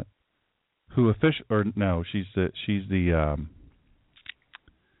pilot, who she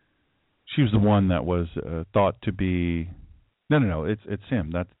was the one that was thought to be it's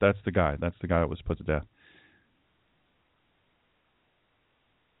him. That's the guy. That's the guy that was put to death.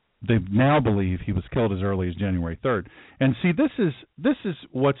 They now believe he was killed as early as January 3rd. And see, this is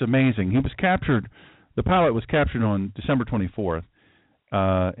what's amazing. He was captured. The pilot was captured on December 24th,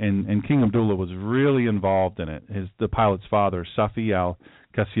 and King Abdullah was really involved in it. The pilot's father, Safi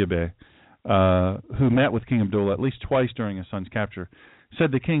al-Qasaiba, who met with King Abdullah at least twice during his son's capture,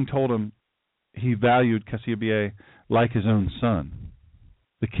 said the king told him he valued Qasaiba like his own son.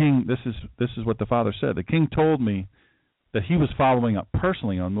 The king, this is what the father said. The king told me that he was following up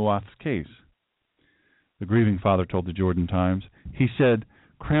personally on Muath's case. The grieving father told the Jordan Times. He said,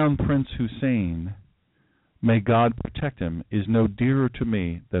 Crown Prince Hussein, may God protect him, is no dearer to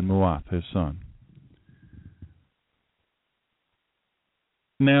me than Muath, his son.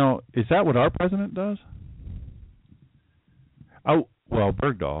 Now, is that what our president does? Oh, well,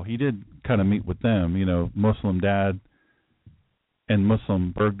 Bergdahl, he did kind of meet with them, Muslim dad and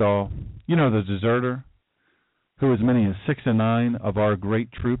Muslim Bergdahl. The deserter, who as many as 6 and 9 of our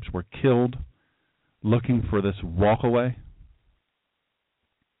great troops were killed looking for this walkaway.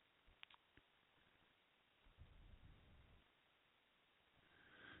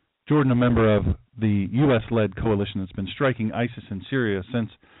 Jordan, a member of the U.S.-led coalition that's been striking ISIS in Syria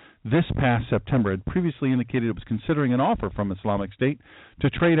since this past September, had previously indicated it was considering an offer from Islamic State to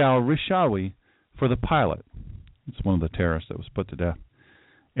trade al-Rishawi for the pilot. It's one of the terrorists that was put to death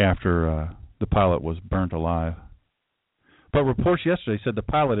after the pilot was burnt alive. But reports yesterday said the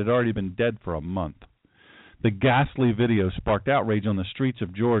pilot had already been dead for a month. The ghastly video sparked outrage on the streets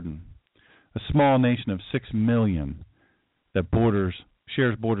of Jordan, a small nation of 6 million that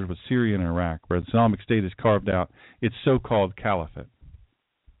shares borders with Syria and Iraq, where the Islamic State has carved out its so-called caliphate.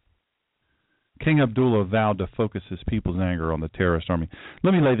 King Abdullah vowed to focus his people's anger on the terrorist army.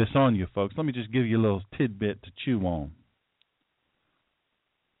 Let me lay this on you, folks. Let me just give you a little tidbit to chew on.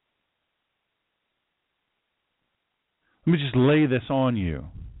 Let me just lay this on you,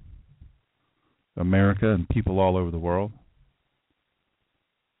 America and people all over the world.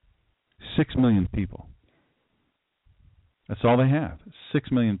 6 million people. That's all they have,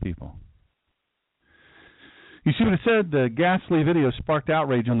 6 million people. You see what it said? The ghastly video sparked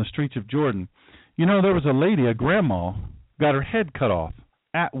outrage on the streets of Jordan. There was a lady, a grandma, got her head cut off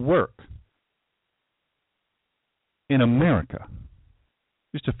at work in America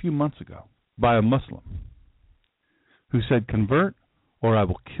just a few months ago by a Muslim who said, convert or I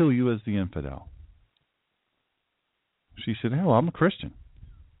will kill you as the infidel. She said, hell, I'm a Christian.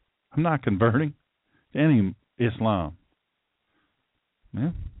 I'm not converting to any Islam.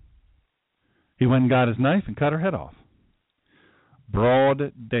 Yeah. He went and got his knife and cut her head off.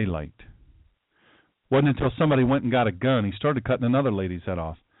 Broad daylight. Wasn't until somebody went and got a gun. He started cutting another lady's head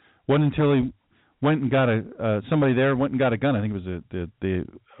off. Wasn't until he went and got somebody there went and got a gun. I think it was the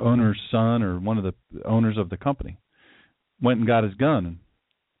owner's son or one of the owners of the company. Went and got his gun. And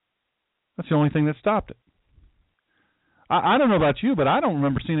that's the only thing that stopped it. I don't know about you, but I don't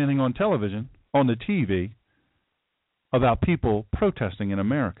remember seeing anything on television, on the TV, about people protesting in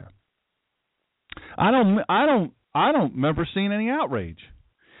America. I don't remember seeing any outrage.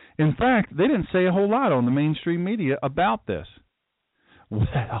 In fact, they didn't say a whole lot on the mainstream media about this. Well,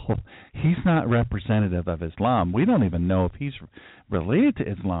 he's not representative of Islam. We don't even know if he's related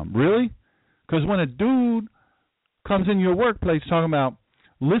to Islam. Really? Because when a dude comes in your workplace talking about,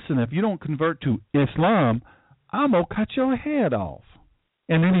 listen, if you don't convert to Islam, I'm going to cut your head off.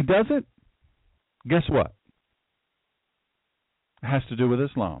 And then he does it, guess what? It has to do with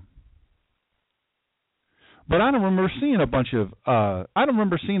Islam. But I don't remember seeing a bunch of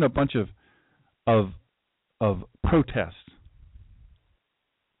protests.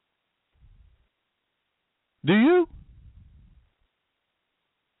 Do you?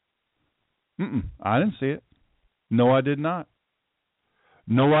 I didn't see it. No, I did not.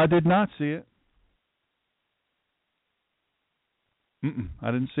 No, I did not see it.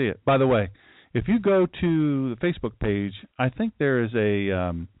 I didn't see it. By the way, if you go to the Facebook page, I think there is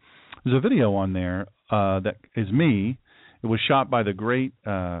a There's a video on there that is me. It was shot by the great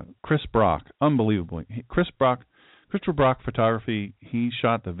Chris Brock. Unbelievably. Christopher Brock Photography, he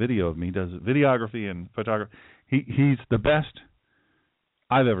shot the video of me. He does videography and photography. He's the best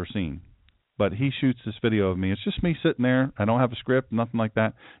I've ever seen. But he shoots this video of me. It's just me sitting there. I don't have a script, nothing like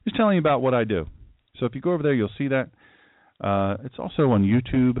that. Just telling you about what I do. So if you go over there, you'll see that. It's also on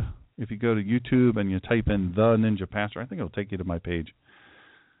YouTube. If you go to YouTube and you type in The Ninja Pastor, I think it'll take you to my page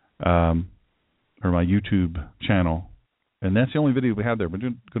or my YouTube channel. And that's the only video we have there. We're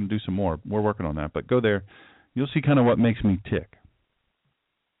going to do some more. We're working on that. But go there. You'll see kind of what makes me tick.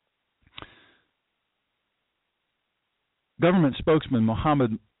 Government spokesman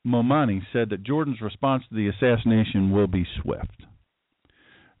Mohammed Momani said that Jordan's response to the assassination will be swift.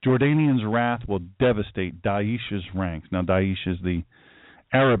 Jordanians' wrath will devastate Daesh's ranks. Now, Daesh is the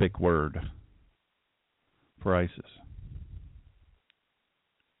Arabic word for ISIS.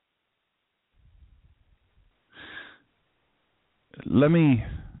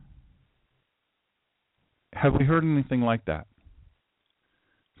 Have we heard anything like that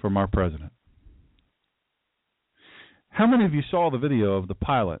from our president? How many of you saw the video of the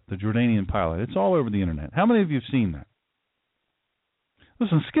pilot, the Jordanian pilot? It's all over the internet. How many of you have seen that?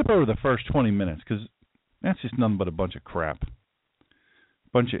 Listen, skip over the first 20 minutes because that's just nothing but a bunch of crap.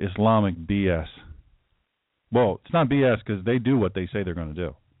 Bunch of Islamic BS. Well, it's not BS because they do what they say they're going to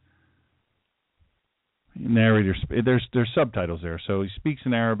do. Narrator, there's subtitles there, so he speaks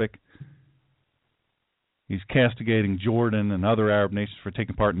in Arabic. He's castigating Jordan and other Arab nations for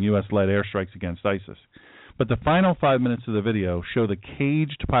taking part in U.S.-led airstrikes against ISIS. But the final 5 minutes of the video show the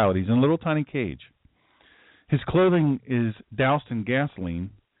caged pilot. He's in a little tiny cage. His clothing is doused in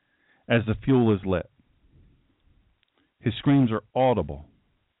gasoline as the fuel is lit. His screams are audible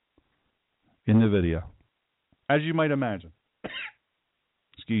in the video, as you might imagine.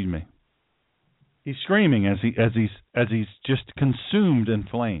 Excuse me. He's screaming as he's just consumed in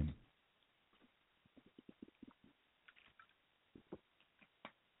flame.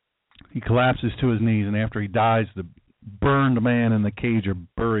 He collapses to his knees, and after he dies, the burned man and the cage are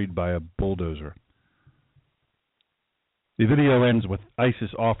buried by a bulldozer. The video ends with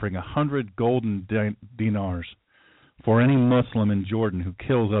ISIS offering 100 golden dinars for any Muslim in Jordan who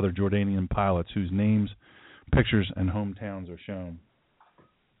kills other Jordanian pilots whose names, pictures, and hometowns are shown.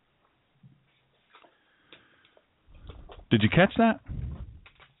 Did you catch that?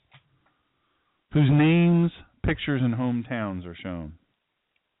 Whose names, pictures, and hometowns are shown.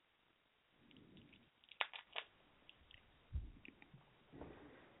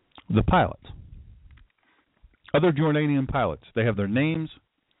 The pilots. Other Jordanian pilots. They have their names,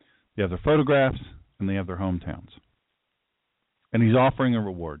 they have their photographs, and they have their hometowns. And he's offering a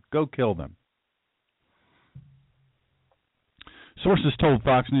reward. Go kill them. Sources told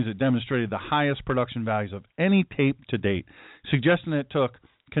Fox News it demonstrated the highest production values of any tape to date, suggesting it took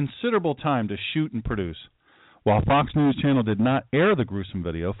considerable time to shoot and produce. While Fox News Channel did not air the gruesome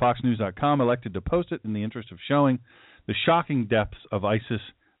video, FoxNews.com elected to post it in the interest of showing the shocking depths of ISIS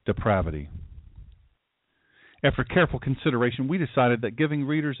depravity. After careful consideration, we decided that giving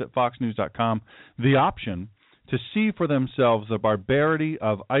readers at FoxNews.com the option to see for themselves the barbarity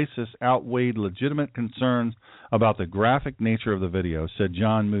of ISIS outweighed legitimate concerns about the graphic nature of the video, said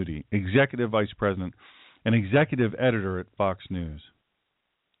John Moody, Executive Vice President and Executive Editor at Fox News.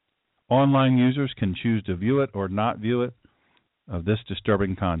 Online users can choose to view it or not view it of this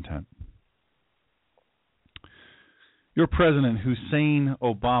disturbing content. Your President Hussein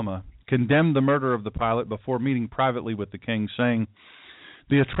Obama condemned the murder of the pilot before meeting privately with the king, saying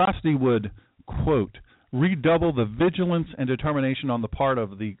the atrocity would, quote, redouble the vigilance and determination on the part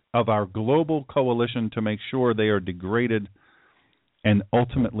of our global coalition to make sure they are degraded and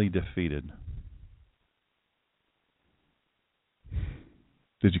ultimately defeated.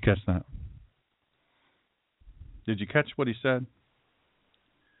 Did you catch that? Did you catch what he said?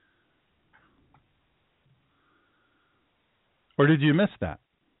 Or did you miss that?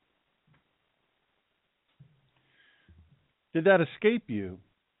 Did that escape you?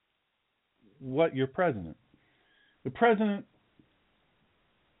 What your president? The president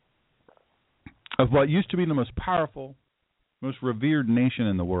of what used to be the most powerful, most revered nation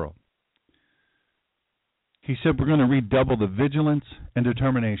in the world. He said we're going to redouble the vigilance and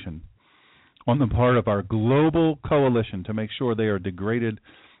determination on the part of our global coalition to make sure they are degraded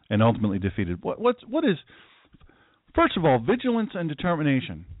and ultimately defeated. What is, first of all, vigilance and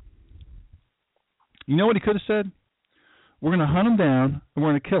determination? You know what he could have said? We're going to hunt them down and we're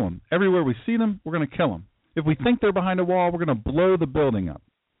going to kill them. Everywhere we see them, we're going to kill them. If we think they're behind a wall, we're going to blow the building up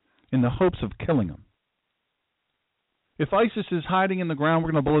in the hopes of killing them. If ISIS is hiding in the ground,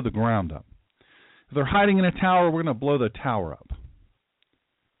 we're going to blow the ground up. If they're hiding in a tower, we're going to blow the tower up.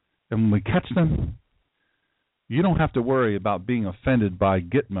 And when we catch them, you don't have to worry about being offended by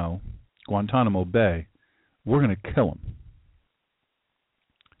Gitmo, Guantanamo Bay. We're going to kill them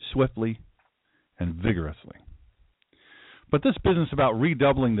swiftly and vigorously. But this business about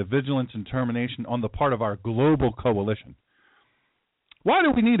redoubling the vigilance and determination on the part of our global coalition. Why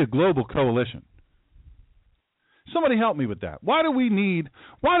do we need a global coalition? Somebody help me with that. Why do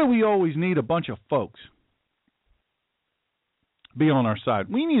we always need a bunch of folks be on our side?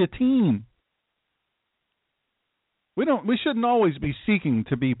 We need a team. We shouldn't always be seeking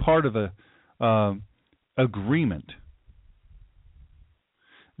to be part of a agreement.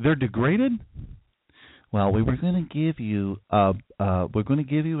 They're degraded? Well, we were going to give you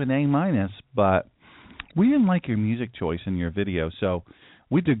an A-, but we didn't like your music choice in your video, so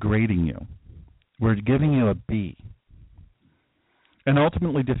we're degrading you. We're giving you a B. And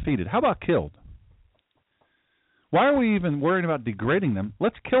ultimately defeated. How about killed? Why are we even worrying about degrading them?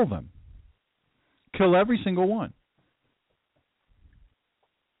 Let's kill them. Kill every single one.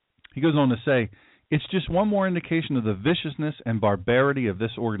 He goes on to say, it's just one more indication of the viciousness and barbarity of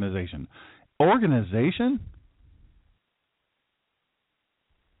this organization. Organization?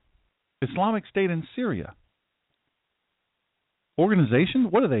 Islamic State in Syria.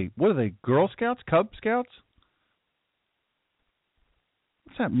 Organization? What are they? What are they? Girl Scouts? Cub Scouts?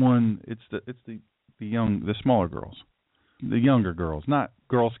 What's that one? It's the smaller girls, the younger girls, not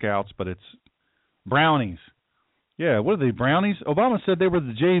Girl Scouts, but it's brownies. Yeah, what are they? Brownies? Obama said they were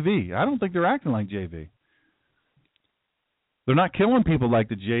the JV. I don't think they're acting like JV. They're not killing people like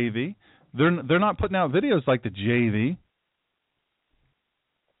the JV. They're not putting out videos like the JV.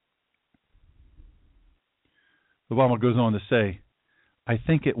 Obama goes on to say, I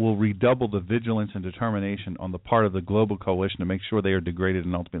think it will redouble the vigilance and determination on the part of the global coalition to make sure they are degraded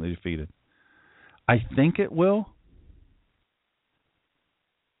and ultimately defeated. I think it will?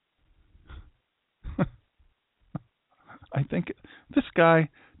 I think this guy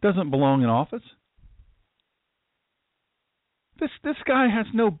doesn't belong in office. This guy has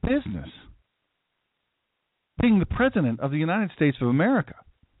no business being the president of the United States of America.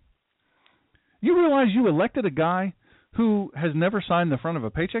 You realize you elected a guy who has never signed the front of a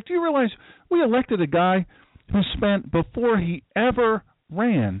paycheck? Do you realize we elected a guy who spent, before he ever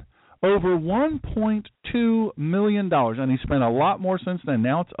ran, over $1.2 million, and he spent a lot more since then.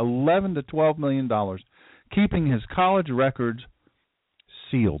 Now it's $11 to $12 million, keeping his college records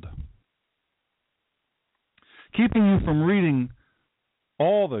sealed. Keeping you from reading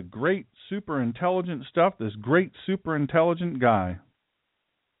all the great super intelligent stuff, this great super intelligent guy.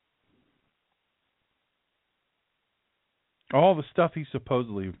 All the stuff he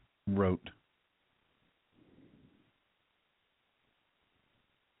supposedly wrote.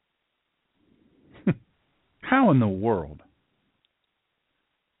 How in the world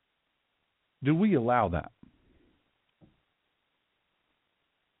do we allow that?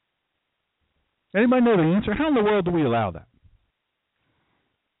 Anybody know the answer? How in the world do we allow that?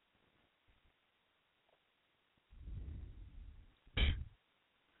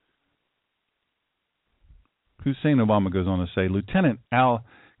 Hussein Obama goes on to say, Lieutenant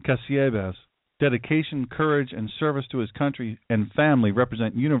Al-Qasieba's dedication, courage, and service to his country and family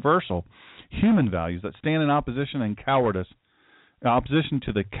represent universal human values that stand in opposition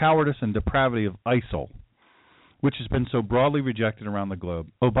to the cowardice and depravity of ISIL, which has been so broadly rejected around the globe.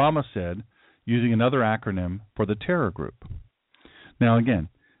 Obama said, using another acronym for the terror group. Now again,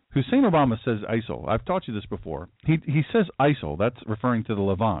 Hussein Obama says ISIL. I've taught you this before. He says ISIL. That's referring to the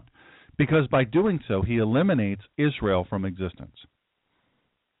Levant, because by doing so, he eliminates Israel from existence.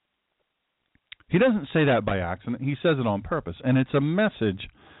 He doesn't say that by accident. He says it on purpose, and it's a message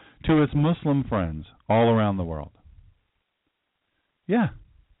to his Muslim friends all around the world. Yeah,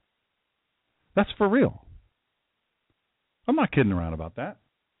 that's for real. I'm not kidding around about that.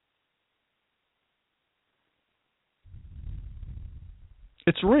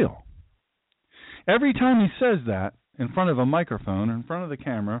 It's real. Every time he says that in front of a microphone, in front of the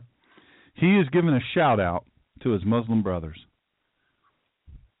camera, he is giving a shout out to his Muslim brothers.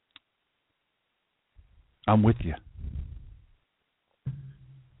 I'm with you.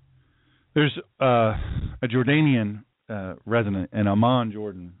 There's a Jordanian resident in Amman,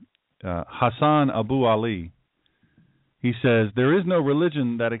 Jordan, Hassan Abu Ali. He says, there is no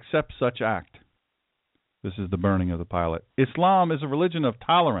religion that accepts such act. This is the burning of the pilot. Islam is a religion of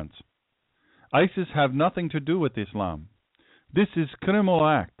tolerance. ISIS have nothing to do with Islam. This is criminal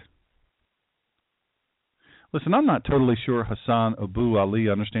act. Listen, I'm not totally sure Hassan Abu Ali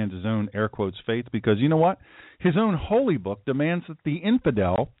understands his own, air quotes, faith, because you know what? His own holy book demands that the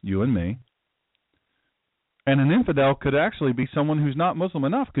infidel, you and me, and an infidel could actually be someone who's not Muslim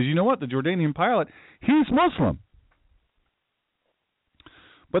enough, because you know what? The Jordanian pilot, he's Muslim.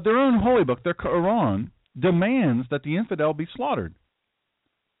 But their own holy book, their Quran, demands that the infidel be slaughtered.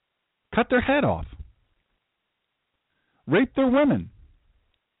 Cut their head off. Rape their women.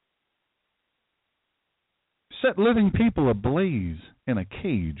 Set living people ablaze in a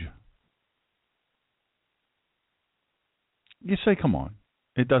cage. You say, come on.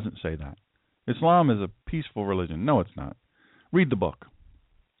 It doesn't say that. Islam is a peaceful religion. No, it's not. Read the book.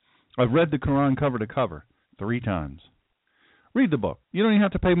 I've read the Quran cover to cover 3 times. Read the book. You don't even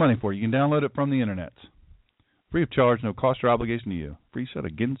have to pay money for it. You can download it from the internet. Free of charge, no cost or obligation to you. Free set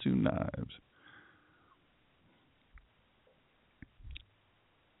of Ginsu knives.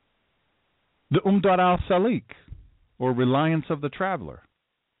 The Umdat al-Salik, or Reliance of the Traveler,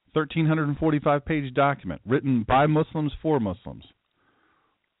 1,345-page document written by Muslims for Muslims.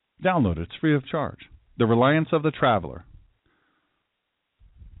 Download it. It's free of charge. The Reliance of the Traveler.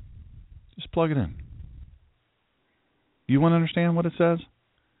 Just plug it in. You want to understand what it says?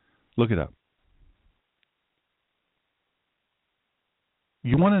 Look it up.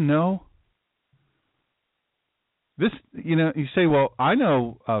 You want to know? This, you say, well, I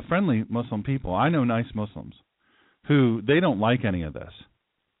know friendly Muslim people. I know nice Muslims who they don't like any of this.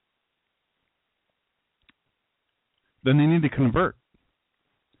 Then they need to convert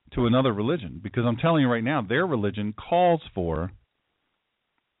to another religion, because I'm telling you right now, their religion calls for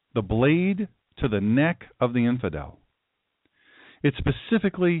the blade to the neck of the infidel. It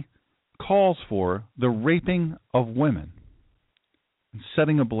specifically calls for the raping of women and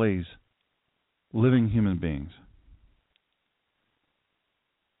setting ablaze living human beings.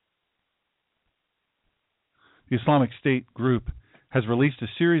 The Islamic State group has released a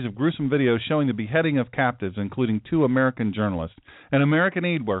series of gruesome videos showing the beheading of captives, including 2 American journalists, an American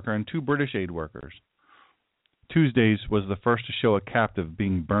aid worker, and 2 British aid workers. Tuesday's was the first to show a captive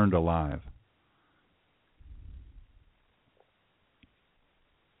being burned alive.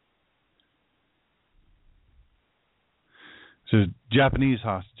 So Japanese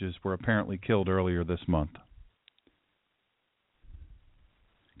hostages were apparently killed earlier this month.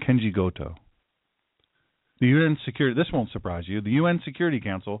 Kenji Goto. The UN Security, this won't surprise you, the UN Security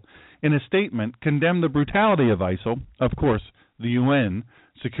Council, in a statement, condemned the brutality of ISIL. Of course, the UN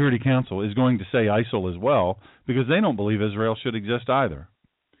Security Council is going to say ISIL as well, because they don't believe Israel should exist either,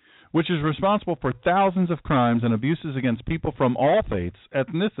 which is responsible for thousands of crimes and abuses against people from all faiths,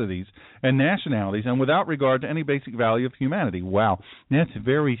 ethnicities, and nationalities, and without regard to any basic value of humanity. Wow, that's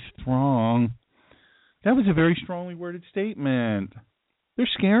very strong. That was a very strongly worded statement. They're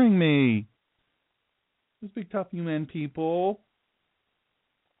scaring me. Those big tough UN people.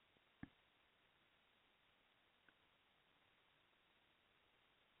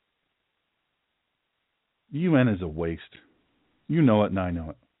 The UN is a waste. You know it and I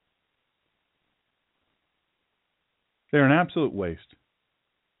know it. They're an absolute waste.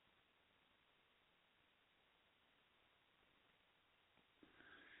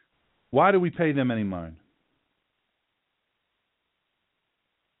 Why do we pay them any mind?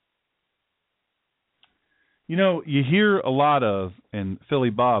 You hear a lot of, and Philly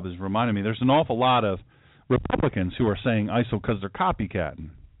Bob is reminding me, there's an awful lot of Republicans who are saying ISIL because they're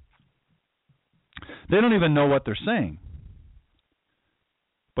copycatting. They don't even know what they're saying,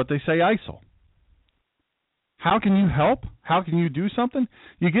 but they say ISIL. How can you help? How can you do something?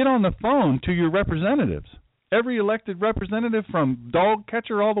 You get on the phone to your representatives, every elected representative from dog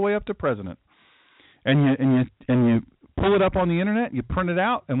catcher all the way up to president, and you pull it up on the internet, you print it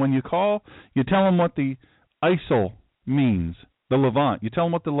out, and when you call, you tell them what the ISIL means, the Levant. You tell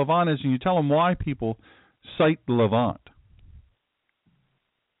them what the Levant is, and you tell them why people cite the Levant.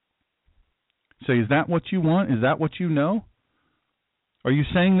 Say, is that what you want? Is that what you know? Are you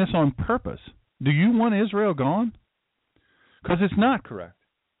saying this on purpose? Do you want Israel gone? Because it's not correct.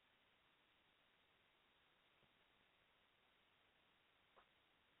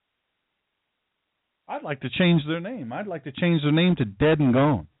 I'd like to change their name. I'd like to change their name to Dead and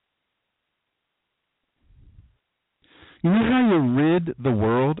Gone. You know how you rid the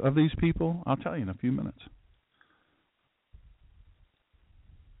world of these people? I'll tell you in a few minutes.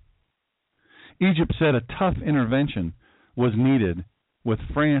 Egypt said a tough intervention was needed with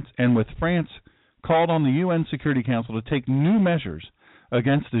France, and with France called on the UN Security Council to take new measures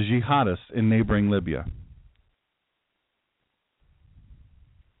against the jihadists in neighboring Libya.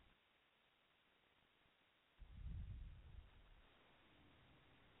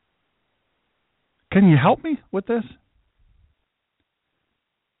 Can you help me with this?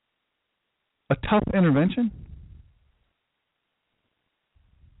 A tough intervention?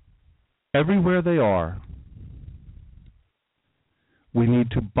 Everywhere they are, we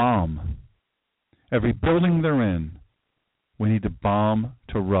need to bomb. Every building they're in, we need to bomb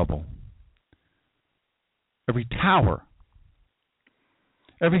to rubble. Every tower,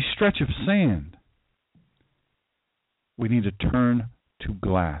 every stretch of sand, we need to turn to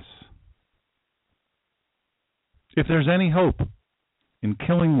glass. If there's any hope in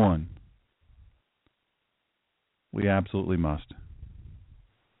killing one, we absolutely must.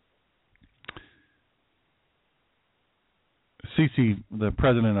 Sisi, the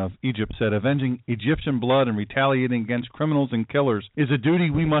president of Egypt, said, "Avenging Egyptian blood and retaliating against criminals and killers is a duty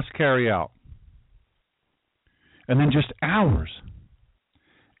we must carry out." And then just hours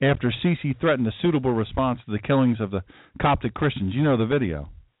after Sisi threatened a suitable response to the killings of the Coptic Christians, you know the video,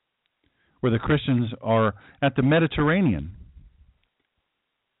 where the Christians are at the Mediterranean.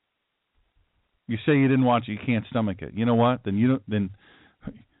 You say you didn't watch it, you can't stomach it. You know what? Then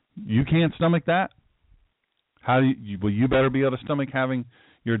you can't stomach that. You better be able to stomach having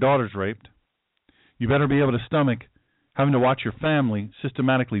your daughters raped. You better be able to stomach having to watch your family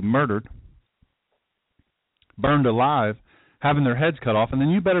systematically murdered, burned alive, having their heads cut off, and then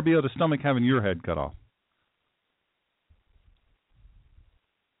you better be able to stomach having your head cut off.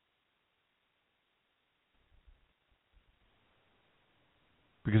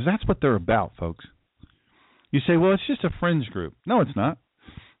 Because that's what they're about, folks. You say, well, it's just a fringe group. No, it's not.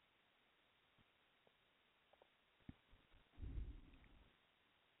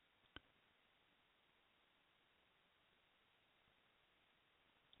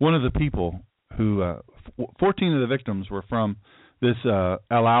 One of the people who, 14 of the victims were from this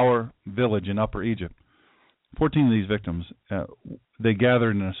El Aour village in Upper Egypt. 14 of these victims, they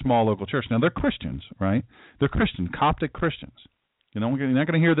gathered in a small local church. Now, they're Christians, right? They're Christian, Coptic Christians. You know, you're not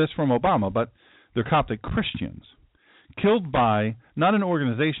going to hear this from Obama, but they're Coptic Christians. Killed by, not an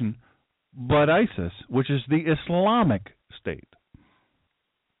organization, but ISIS, which is the Islamic State.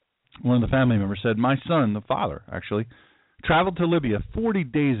 One of the family members said, my son, the father, actually, traveled to Libya 40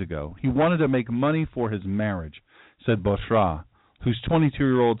 days ago. He wanted to make money for his marriage, said Boshra, whose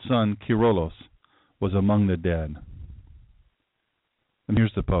 22-year-old son, Kyrillos, was among the dead. And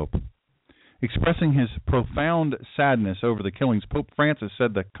here's the Pope. Expressing his profound sadness over the killings, Pope Francis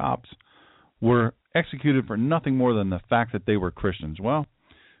said the Copts were executed for nothing more than the fact that they were Christians. Well,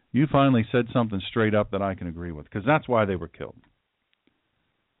 you finally said something straight up that I can agree with, because that's why they were killed.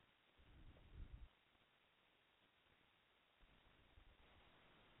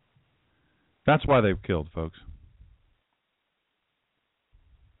 That's why they were killed, folks.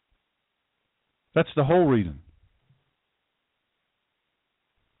 That's the whole reason.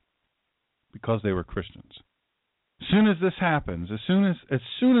 Because they were Christians. As soon as this happens, as soon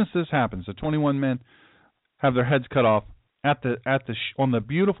as this happens, the 21 men have their heads cut off on the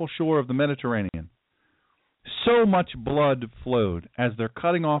beautiful shore of the Mediterranean. So much blood flowed as they're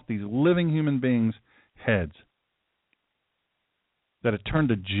cutting off these living human beings' heads that it turned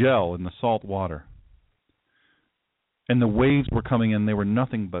to gel in the salt water. And the waves were coming in. They were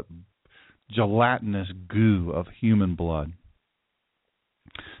nothing but gelatinous goo of human blood.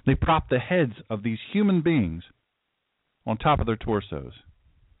 They propped the heads of these human beings on top of their torsos,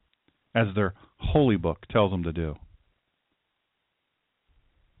 as their holy book tells them to do.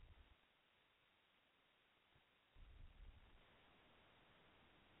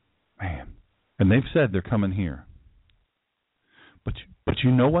 Man. And they've said they're coming here. But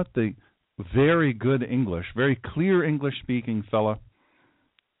you know what? The very good English, very clear English-speaking fella,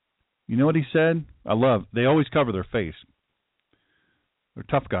 you know what he said? They always cover their face. They're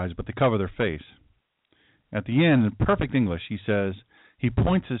tough guys, but they cover their face. At the end, in perfect English, he says, he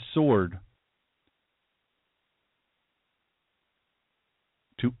points his sword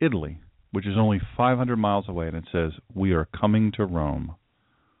to Italy, which is only 500 miles away, and it says, we are coming to Rome,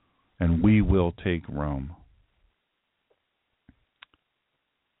 and we will take Rome.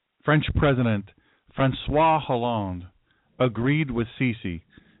 French President François Hollande agreed with Sisi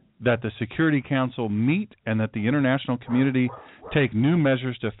that the Security Council meet and that the international community take new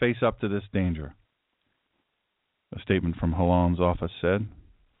measures to face up to this danger. A statement from Hollande's office said.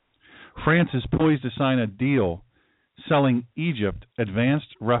 France is poised to sign a deal selling Egypt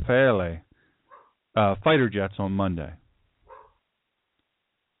advanced Rafale fighter jets on Monday.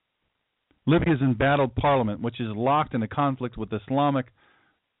 Libya's embattled parliament, which is locked in a conflict with Islamist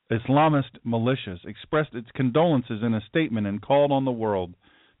militias, expressed its condolences in a statement and called on the world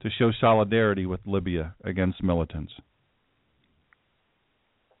to show solidarity with Libya against militants.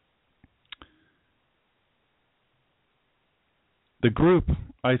 The group,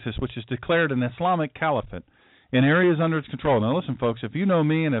 ISIS, which has declared an Islamic caliphate in areas under its control. Now listen, folks, if you know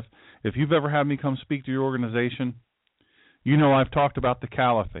me and if you've ever had me come speak to your organization, you know I've talked about the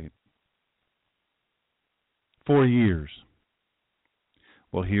caliphate for years.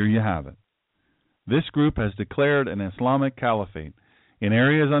 Well, here you have it. This group has declared an Islamic caliphate in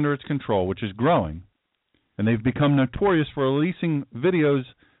areas under its control, which is growing, and they've become notorious for releasing videos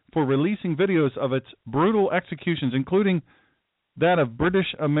of its brutal executions, including that of British,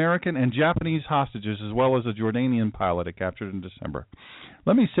 American, and Japanese hostages, as well as a Jordanian pilot it captured in December.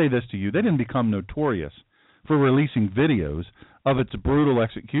 Let me say this to you. They didn't become notorious for releasing videos of its brutal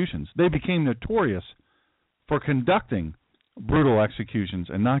executions. They became notorious for conducting brutal executions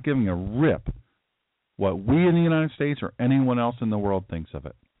and not giving a rip what we in the United States or anyone else in the world thinks of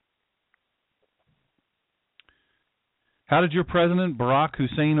it. How did your president, Barack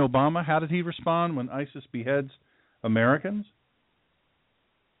Hussein Obama, how did he respond when ISIS beheads Americans?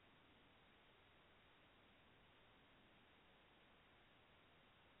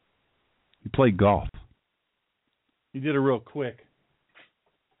 He played golf. He did a real quick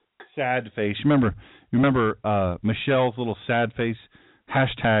sad face. You remember Michelle's little sad face?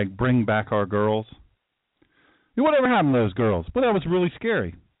 Hashtag bring back our girls. Whatever happened to those girls? Well, that was really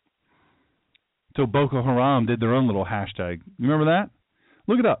scary. Until Boko Haram did their own little hashtag. You remember that?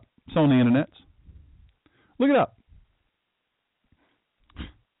 Look it up. It's on the internet. Look it up.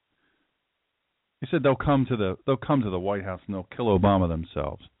 He said they'll come to the White House and they'll kill Obama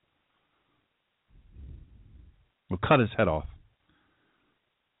themselves. We'll cut his head off.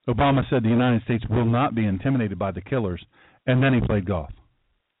 Obama said the United States will not be intimidated by the killers, and then he played golf.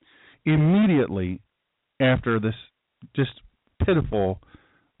 Immediately after this just pitiful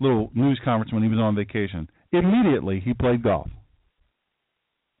little news conference when he was on vacation, immediately he played golf.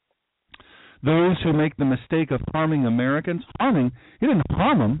 Those who make the mistake of harming Americans, he didn't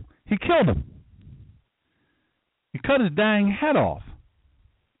harm them, he killed them. He cut his dang head off.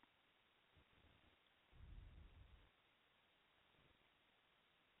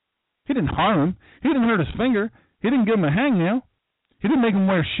 He didn't harm him. He didn't hurt his finger. He didn't give him a hangnail. He didn't make him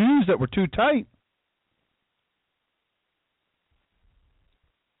wear shoes that were too tight.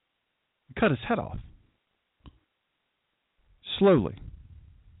 He cut his head off. Slowly.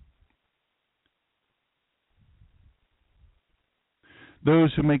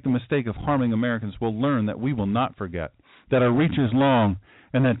 Those who make the mistake of harming Americans will learn that we will not forget, that our reach is long,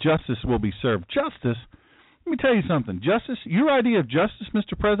 and that justice will be served. Justice? Let me tell you something. Justice, your idea of justice,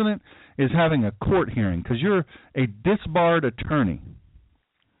 Mr. President, is having a court hearing because you're a disbarred attorney.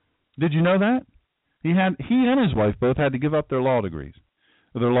 Did you know that? He and his wife both had to give up their law degrees,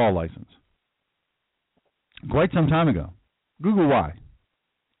 or their law license, quite some time ago. Google why.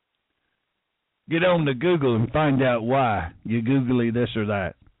 Get on to Google and find out why. You googly this or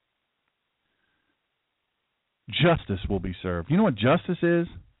that. Justice will be served. You know what justice is?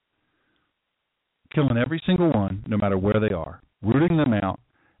 Killing every single one, no matter where they are, rooting them out,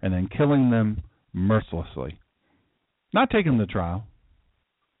 and then killing them mercilessly. Not taking them to trial,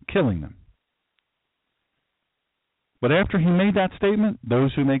 killing them. But after he made that statement,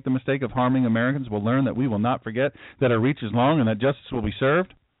 those who make the mistake of harming Americans will learn that we will not forget, that our reach is long, and that justice will be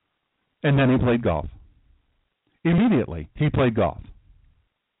served. And then he played golf. Immediately, he played golf.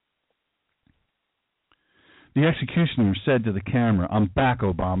 The executioner said to the camera, "I'm back,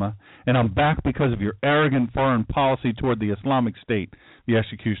 Obama, and I'm back because of your arrogant foreign policy toward the Islamic State," the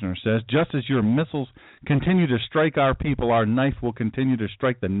executioner says. "Just as your missiles continue to strike our people, our knife will continue to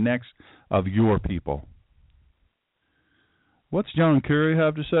strike the necks of your people." What's John Kerry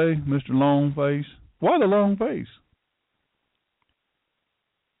have to say, Mr. Longface? Why the long face?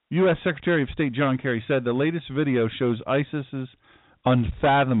 U.S. Secretary of State John Kerry said the latest video shows ISIS's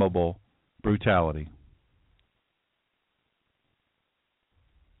unfathomable brutality.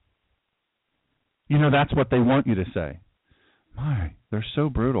 You know, that's what they want you to say. My, they're so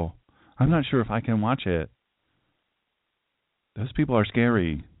brutal. I'm not sure if I can watch it. Those people are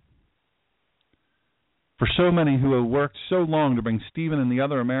scary. For so many who have worked so long to bring Stephen and the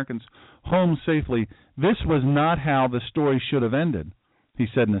other Americans home safely, this was not how the story should have ended, he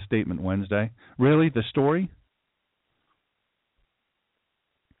said in a statement Wednesday. Really? The story?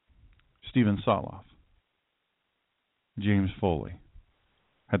 Stephen Soloff, James Foley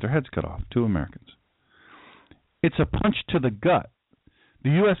had their heads cut off, 2 Americans. It's a punch to the gut. The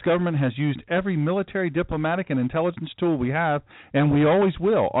U.S. government has used every military, diplomatic, and intelligence tool we have, and we always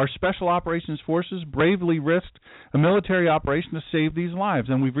will. Our Special Operations Forces bravely risked a military operation to save these lives,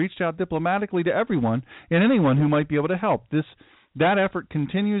 and we've reached out diplomatically to everyone and anyone who might be able to help. This That effort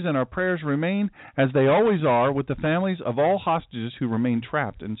continues, and our prayers remain, as they always are, with the families of all hostages who remain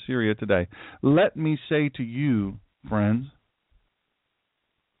trapped in Syria today. Let me say to you, friends,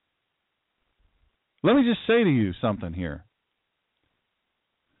 let me just say to you something here.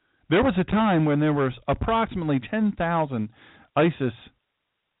 There was a time when there were approximately 10,000 ISIS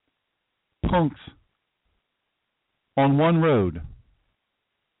punks on one road.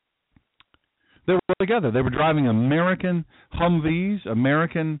 They were together. They were driving American Humvees,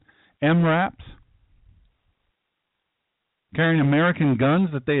 American MRAPs, carrying American guns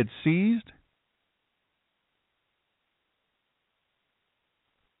that they had seized.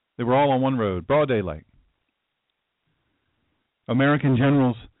 They were all on one road, broad daylight. American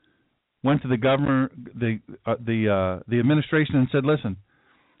generals went to the governor, the administration, and said, "Listen,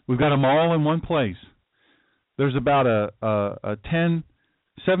 we've got them all in one place. There's about a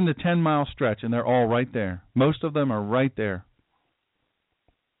 7 to 10 mile stretch, and they're all right there. Most of them are right there.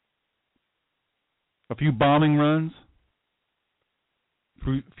 A few bombing runs,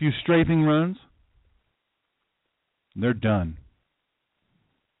 a few strafing runs, and they're done.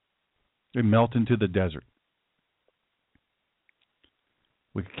 They melt into the desert.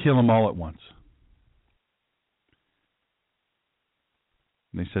 We could kill them all at once."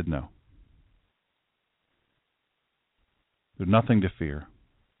 And they said no. There's nothing to fear.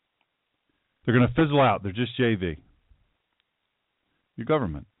 They're going to fizzle out. They're just JV. Your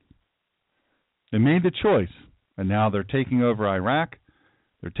government. They made the choice, and now they're taking over Iraq.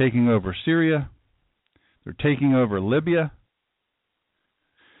 They're taking over Syria. They're taking over Libya.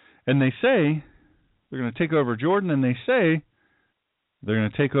 And they say they're going to take over Jordan, and they say they're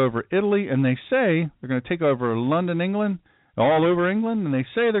going to take over Italy, and they say they're going to take over London, England, all over England, and they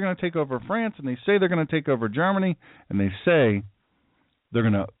say they're going to take over France, and they say they're going to take over Germany, and they say they're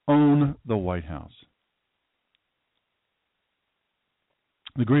going to own the White House.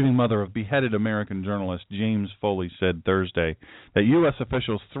 The grieving mother of beheaded American journalist James Foley said Thursday that U.S.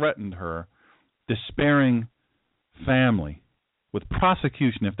 officials threatened her despairing family with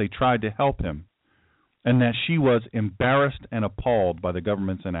prosecution if they tried to help him, and that she was embarrassed and appalled by the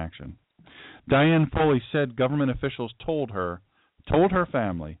government's inaction. Diane Foley said government officials told her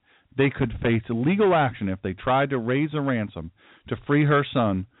family, they could face legal action if they tried to raise a ransom to free her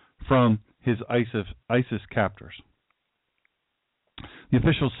son from his ISIS captors. The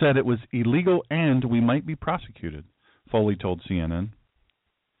officials said it was illegal and we might be prosecuted, Foley told CNN.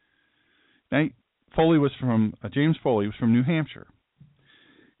 Now, James Foley was from New Hampshire.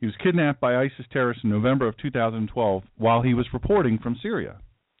 He was kidnapped by ISIS terrorists in November of 2012 while he was reporting from Syria.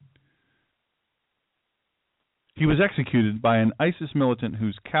 He was executed by an ISIS militant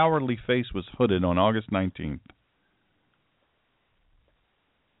whose cowardly face was hooded on August 19th.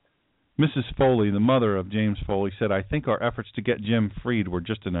 Mrs. Foley, the mother of James Foley, said, "I think our efforts to get Jim freed were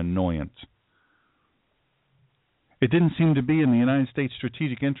just an annoyance. It didn't seem to be in the United States'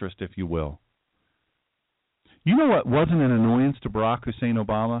 strategic interest, if you will." You know what wasn't an annoyance to Barack Hussein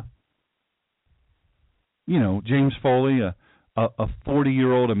Obama? You know, James Foley, a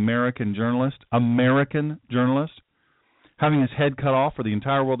 40-year-old American journalist, having his head cut off for the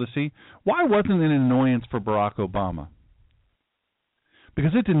entire world to see. Why wasn't it an annoyance for Barack Obama?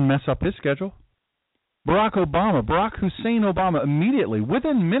 Because it didn't mess up his schedule. Barack Hussein Obama, immediately,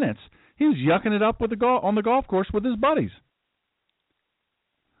 within minutes, he was yucking it up on the golf course with his buddies.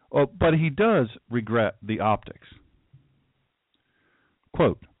 Oh, but he does regret the optics.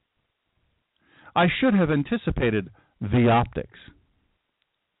 Quote, "I should have anticipated the optics."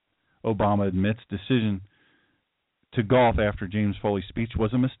 Obama admits decision to golf after James Foley's speech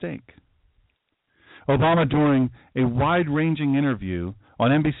was a mistake. Obama, during a wide-ranging interview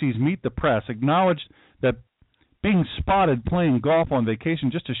on NBC's Meet the Press, acknowledged that being spotted playing golf on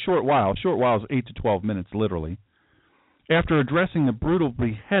vacation just a short while is 8 to 12 minutes literally, after addressing the brutal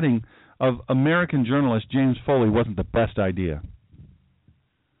beheading of American journalist James Foley wasn't the best idea.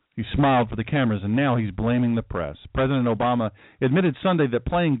 He smiled for the cameras, and now he's blaming the press. President Obama admitted Sunday that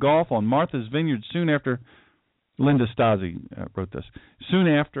playing golf on Martha's Vineyard soon after, Linda Stasi wrote this, soon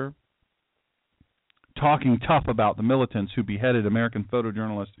after talking tough about the militants who beheaded American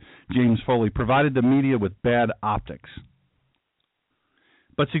photojournalist James Foley, provided the media with bad optics,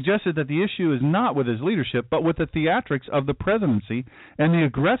 but suggested that the issue is not with his leadership, but with the theatrics of the presidency and the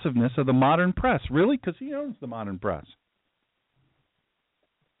aggressiveness of the modern press. Really? Because he owns the modern press.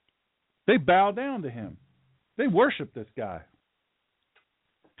 They bow down to him. They worship this guy.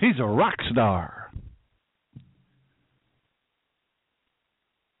 He's a rock star.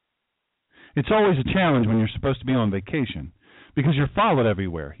 It's always a challenge when you're supposed to be on vacation because you're followed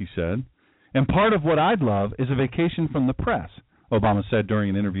everywhere, he said. And part of what I'd love is a vacation from the press. Obama said during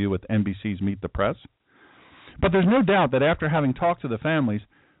an interview with NBC's Meet the Press. But there's no doubt that after having talked to the families,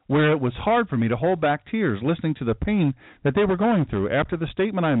 where it was hard for me to hold back tears listening to the pain that they were going through after the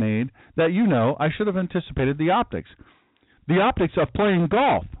statement I made that, I should have anticipated the optics. The optics of playing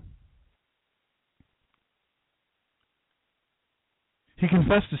golf. He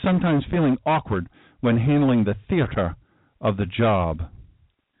confessed to sometimes feeling awkward when handling the theater of the job.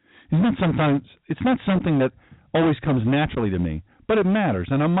 It's not something that always comes naturally to me, but it matters,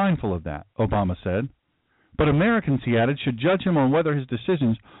 and I'm mindful of that, Obama said. But Americans, he added, should judge him on whether his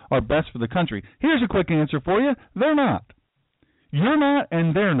decisions are best for the country. Here's a quick answer for you. They're not. You're not,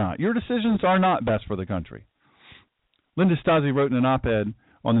 and they're not. Your decisions are not best for the country. Linda Stasi wrote in an op-ed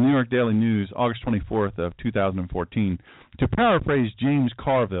on the New York Daily News, August 24th of 2014, to paraphrase James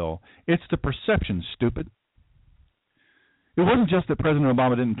Carville, it's the perception, stupid. It wasn't just that President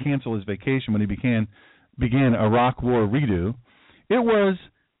Obama didn't cancel his vacation when he began Iraq War redo. It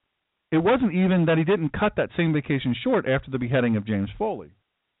wasn't even that he didn't cut that same vacation short after the beheading of James Foley.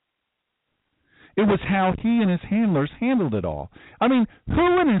 It was how he and his handlers handled it all. I mean,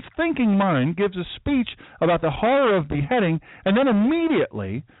 who in his thinking mind gives a speech about the horror of beheading and then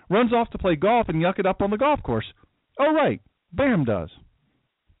immediately runs off to play golf and yuck it up on the golf course? Oh, right, Bam does.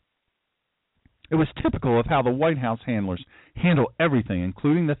 It was typical of how the White House handlers handle everything,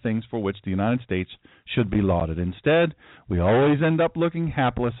 including the things for which the United States should be lauded. Instead, we always end up looking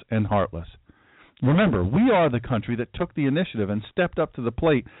hapless and heartless. Remember, we are the country that took the initiative and stepped up to the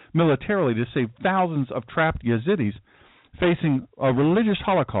plate militarily to save thousands of trapped Yazidis facing a religious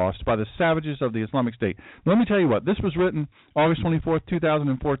holocaust by the savages of the Islamic State. Now, let me tell you what, this was written August 24th,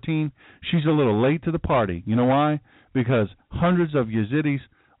 2014. She's a little late to the party. You know why? Because hundreds of Yazidis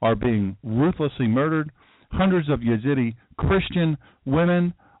are being ruthlessly murdered. Hundreds of Yazidi Christian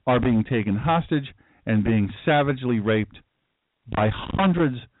women are being taken hostage and being savagely raped by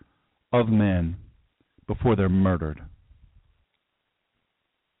hundreds of men before they're murdered.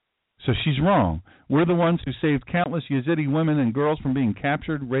 So she's wrong. We're the ones who saved countless Yazidi women and girls from being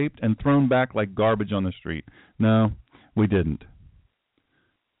captured, raped, and thrown back like garbage on the street. No, we didn't.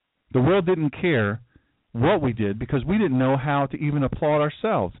 The world didn't care what we did because we didn't know how to even applaud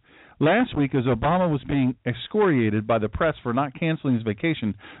ourselves. Last week, as Obama was being excoriated by the press for not canceling his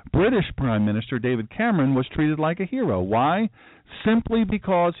vacation, British Prime Minister David Cameron was treated like a hero. Why? Simply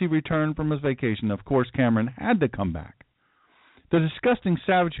because he returned from his vacation. Of course, Cameron had to come back. The disgusting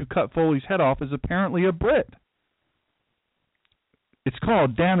savage who cut Foley's head off is apparently a Brit. It's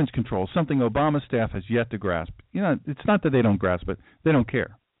called damage control, something Obama's staff has yet to grasp. It's not that they don't grasp it, they don't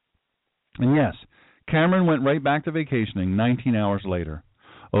care. And yes, Cameron went right back to vacationing 19 hours later.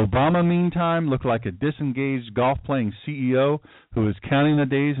 Obama, meantime, looked like a disengaged golf-playing CEO who is counting the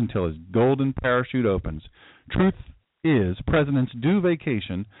days until his golden parachute opens. Truth is, presidents do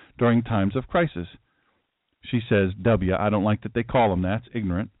vacation during times of crisis. She says, W, I don't like that they call him that, it's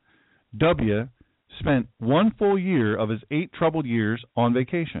ignorant. W spent 1 full year of his 8 troubled years on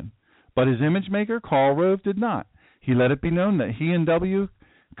vacation, but his image maker, Karl Rove, did not. He let it be known that he and W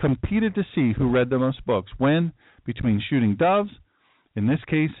competed to see who read the most books, when, between shooting doves, in this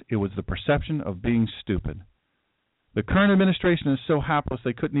case, it was the perception of being stupid. The current administration is so hapless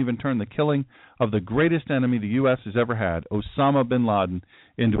they couldn't even turn the killing of the greatest enemy the U.S. has ever had, Osama bin Laden,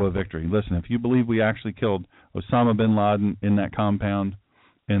 into a victory. Listen, if you believe we actually killed Osama bin Laden in that compound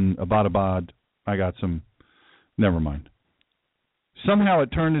in Abbottabad, I got some... Never mind. Somehow it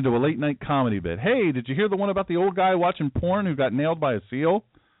turned into a late-night comedy bit. Hey, did you hear the one about the old guy watching porn who got nailed by a seal?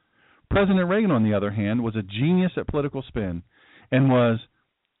 President Reagan, on the other hand, was a genius at political spin, and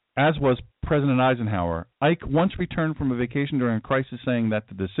as was President Eisenhower. Ike once returned from a vacation during a crisis saying that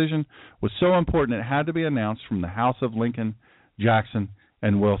the decision was so important it had to be announced from the house of Lincoln, Jackson,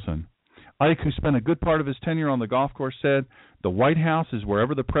 and Wilson. Ike, who spent a good part of his tenure on the golf course, said, "The White House is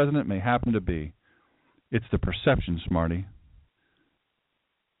wherever the president may happen to be. It's the perception, smarty."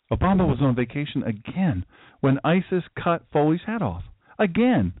 Obama was on vacation again when ISIS cut Foley's head off.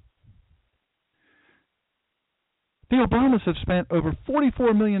 Again. The Obamas have spent over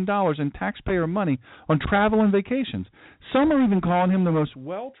 $44 million in taxpayer money on travel and vacations. Some are even calling him the most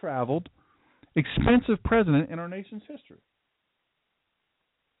well-traveled, expensive president in our nation's history.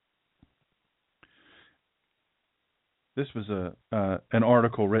 This was an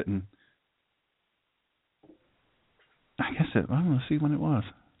article written, I'm going to see when it was.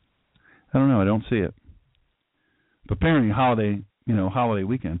 I don't know, I don't see it. But apparently holiday, holiday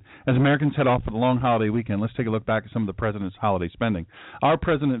weekend. As Americans head off for the long holiday weekend, let's take a look back at some of the president's holiday spending. Our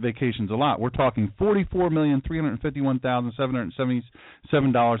president vacations a lot. We're talking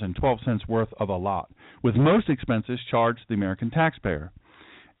 $44,351,777.12 worth of a lot, with most expenses charged to the American taxpayer.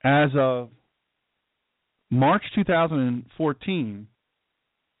 As of March 2014,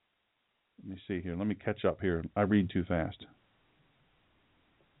 let me see here. Let me catch up here. I read too fast.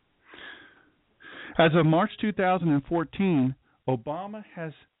 As of March 2014, Obama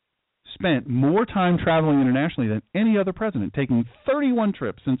has spent more time traveling internationally than any other president, taking 31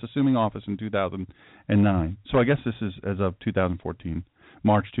 trips since assuming office in 2009. So I guess this is as of 2014,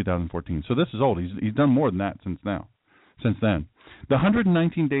 March 2014. So this is old. He's done more than that since then. The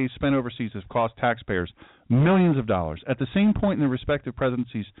 119 days spent overseas has cost taxpayers millions of dollars. At the same point in the respective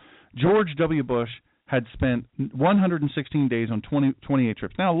presidencies, George W. Bush had spent 116 days on 28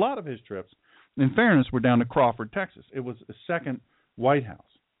 trips. Now, a lot of his trips, in fairness, were down to Crawford, Texas. It was a second White House.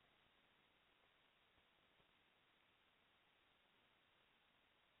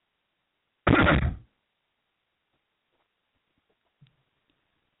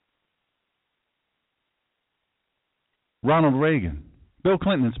 Ronald Reagan. Bill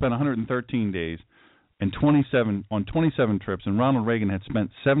Clinton had spent 113 days and 27 trips, and Ronald Reagan had spent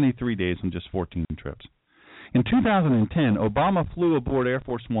 73 days on just 14 trips. In 2010, Obama flew aboard Air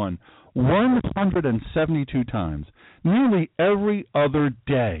Force One 172 times, nearly every other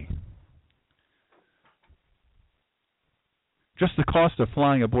day. Just the cost of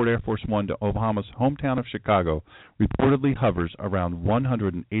flying aboard Air Force One to Obama's hometown of Chicago reportedly hovers around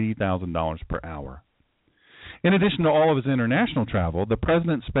 $180,000 per hour. In addition to all of his international travel, the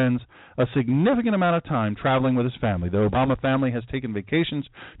president spends a significant amount of time traveling with his family. The Obama family has taken vacations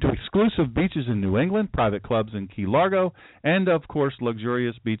to exclusive beaches in New England, private clubs in Key Largo, and, of course,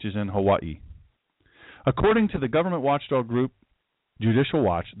 luxurious beaches in Hawaii. According to the government watchdog group Judicial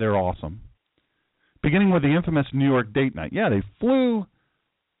Watch, they're awesome. Beginning with the infamous New York date night. Yeah, they flew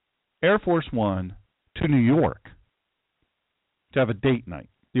Air Force One to New York to have a date night.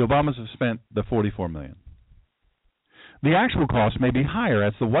 The Obamas have spent the $44 million. The actual cost may be higher,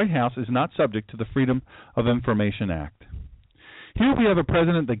 as the White House is not subject to the Freedom of Information Act. Here we have a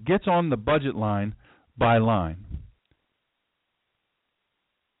president that gets on the budget line by line.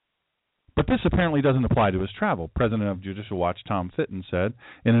 But this apparently doesn't apply to his travel. President of Judicial Watch Tom Fitton said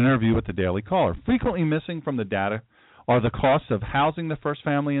in an interview with the Daily Caller, frequently missing from the data are the costs of housing the first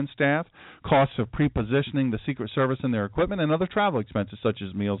family and staff, costs of pre-positioning the Secret Service and their equipment, and other travel expenses such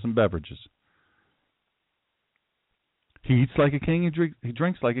as meals and beverages. He eats like a king, he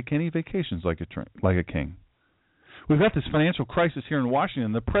drinks like a king, he vacations like a king. We've got this financial crisis here in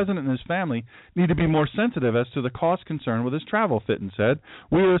Washington. The president and his family need to be more sensitive as to the cost concerned with his travel, Fitton said.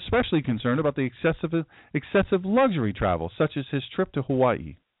 We are especially concerned about the excessive luxury travel, such as his trip to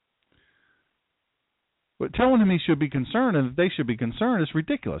Hawaii. But telling him he should be concerned and that they should be concerned is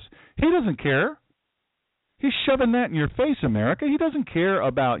ridiculous. He doesn't care. He's shoving that in your face, America. He doesn't care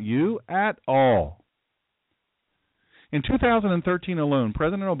about you at all. In 2013 alone,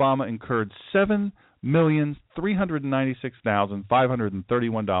 President Obama incurred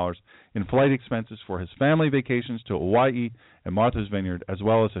 $7,396,531 in flight expenses for his family vacations to Hawaii and Martha's Vineyard, as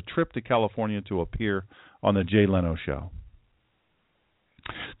well as a trip to California to appear on the Jay Leno Show.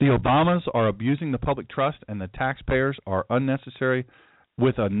 The Obamas are abusing the public trust, and the taxpayers are unnecessary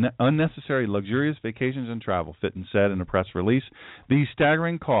luxurious vacations and travel, Fitton said in a press release. These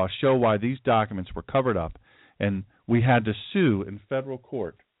staggering costs show why these documents were covered up, and we had to sue in federal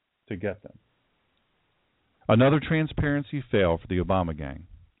court to get them. Another transparency fail for the Obama gang.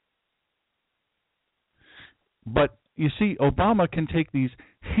 But, you see, Obama can take these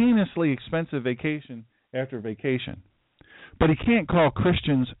heinously expensive vacation after vacation. But he can't call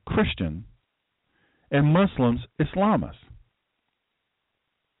Christians Christian and Muslims Islamists.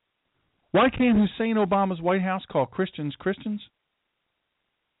 Why can't Hussein Obama's White House call Christians Christians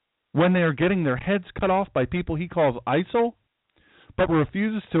when they are getting their heads cut off by people he calls ISIL, but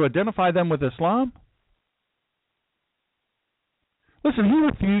refuses to identify them with Islam? Listen, he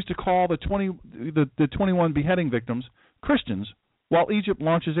refused to call the 21 beheading victims Christians while Egypt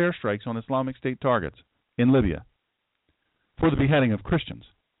launches airstrikes on Islamic State targets in Libya for the beheading of Christians,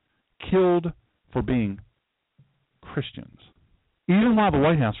 killed for being Christians. Even while the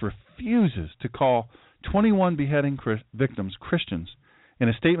White House refuses to call 21 beheading victims Christians, in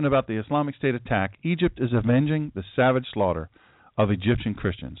a statement about the Islamic State attack, Egypt is avenging the savage slaughter of Egyptian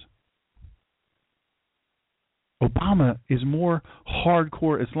Christians. Obama is more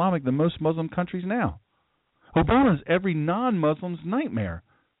hardcore Islamic than most Muslim countries now. Obama is every non-Muslim's nightmare,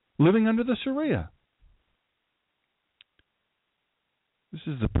 living under the Sharia. This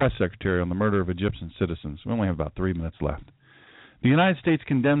is the press secretary on the murder of Egyptian citizens. We only have about 3 minutes left. The United States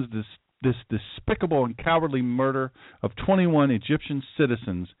condemns this despicable and cowardly murder of 21 Egyptian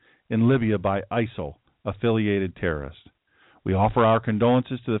citizens in Libya by ISIL-affiliated terrorists. We offer our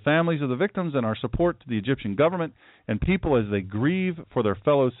condolences to the families of the victims and our support to the Egyptian government and people as they grieve for their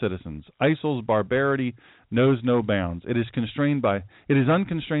fellow citizens. ISIL's barbarity knows no bounds. It is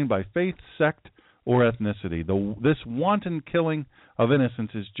unconstrained by faith, sect, or ethnicity. This wanton killing of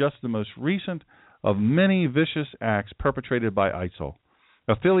innocents is just the most recent of many vicious acts perpetrated by ISIL,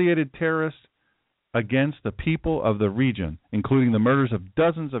 affiliated terrorists against the people of the region, including the murders of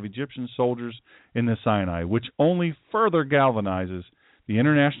dozens of Egyptian soldiers in the Sinai, which only further galvanizes the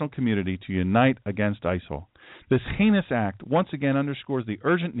international community to unite against ISIL. This heinous act once again underscores the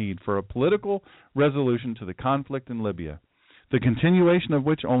urgent need for a political resolution to the conflict in Libya, the continuation of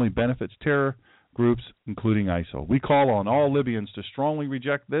which only benefits terror groups, including ISIL. We call on all Libyans to strongly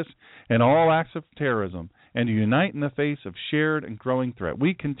reject this and all acts of terrorism and to unite in the face of shared and growing threat.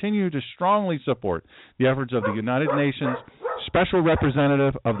 We continue to strongly support the efforts of the United Nations Special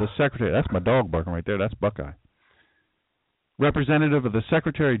Representative of the Secretary. That's my dog barking right there. That's Buckeye. Representative of the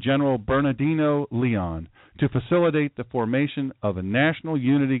Secretary General Bernardino Leon to facilitate the formation of a national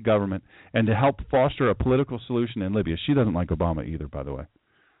unity government and to help foster a political solution in Libya. She doesn't like Obama either, by the way.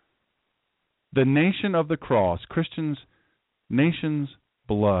 The nation of the cross, Christians, nation's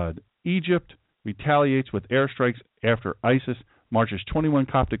blood. Egypt retaliates with airstrikes after ISIS marches 21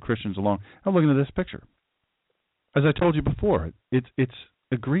 Coptic Christians along. I'm looking at this picture. As I told you before, it's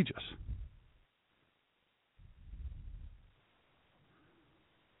egregious.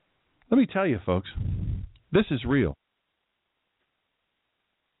 Let me tell you, folks, this is real.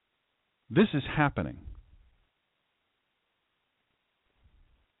 This is happening.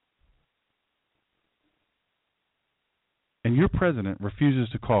 And your president refuses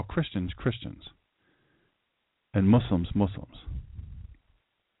to call Christians Christians and Muslims Muslims.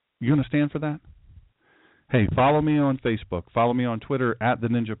 You going to stand for that? Hey, follow me on Facebook. Follow me on Twitter at The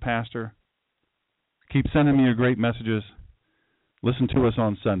Ninja Pastor. Keep sending me your great messages. Listen to us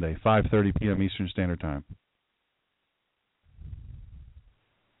on Sunday, 5:30 p.m. Eastern Standard Time.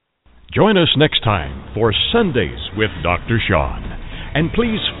 Join us next time for Sundays with Dr. Sean. And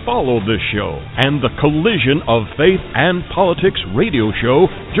please follow this show and the Collision of Faith and Politics radio show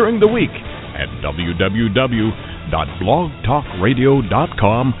during the week at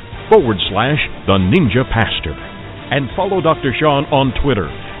www.blogtalkradio.com/The Ninja Pastor. And follow Dr. Sean on Twitter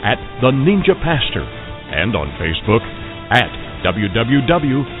at The Ninja Pastor and on Facebook at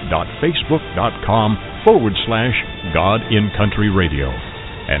www.facebook.com/God in Country Radio.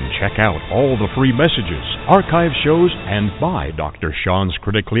 And check out all the free messages, archive shows, and buy Dr. Sean's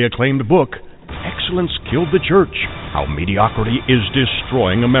critically acclaimed book, Excellence Killed the Church, How Mediocrity is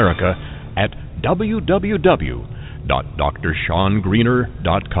Destroying America, at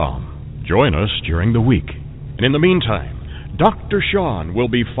www.drseangreener.com. Join us during the week. And in the meantime, Dr. Sean will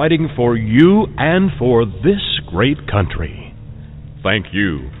be fighting for you and for this great country. Thank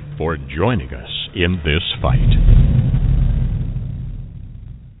you for joining us in this fight.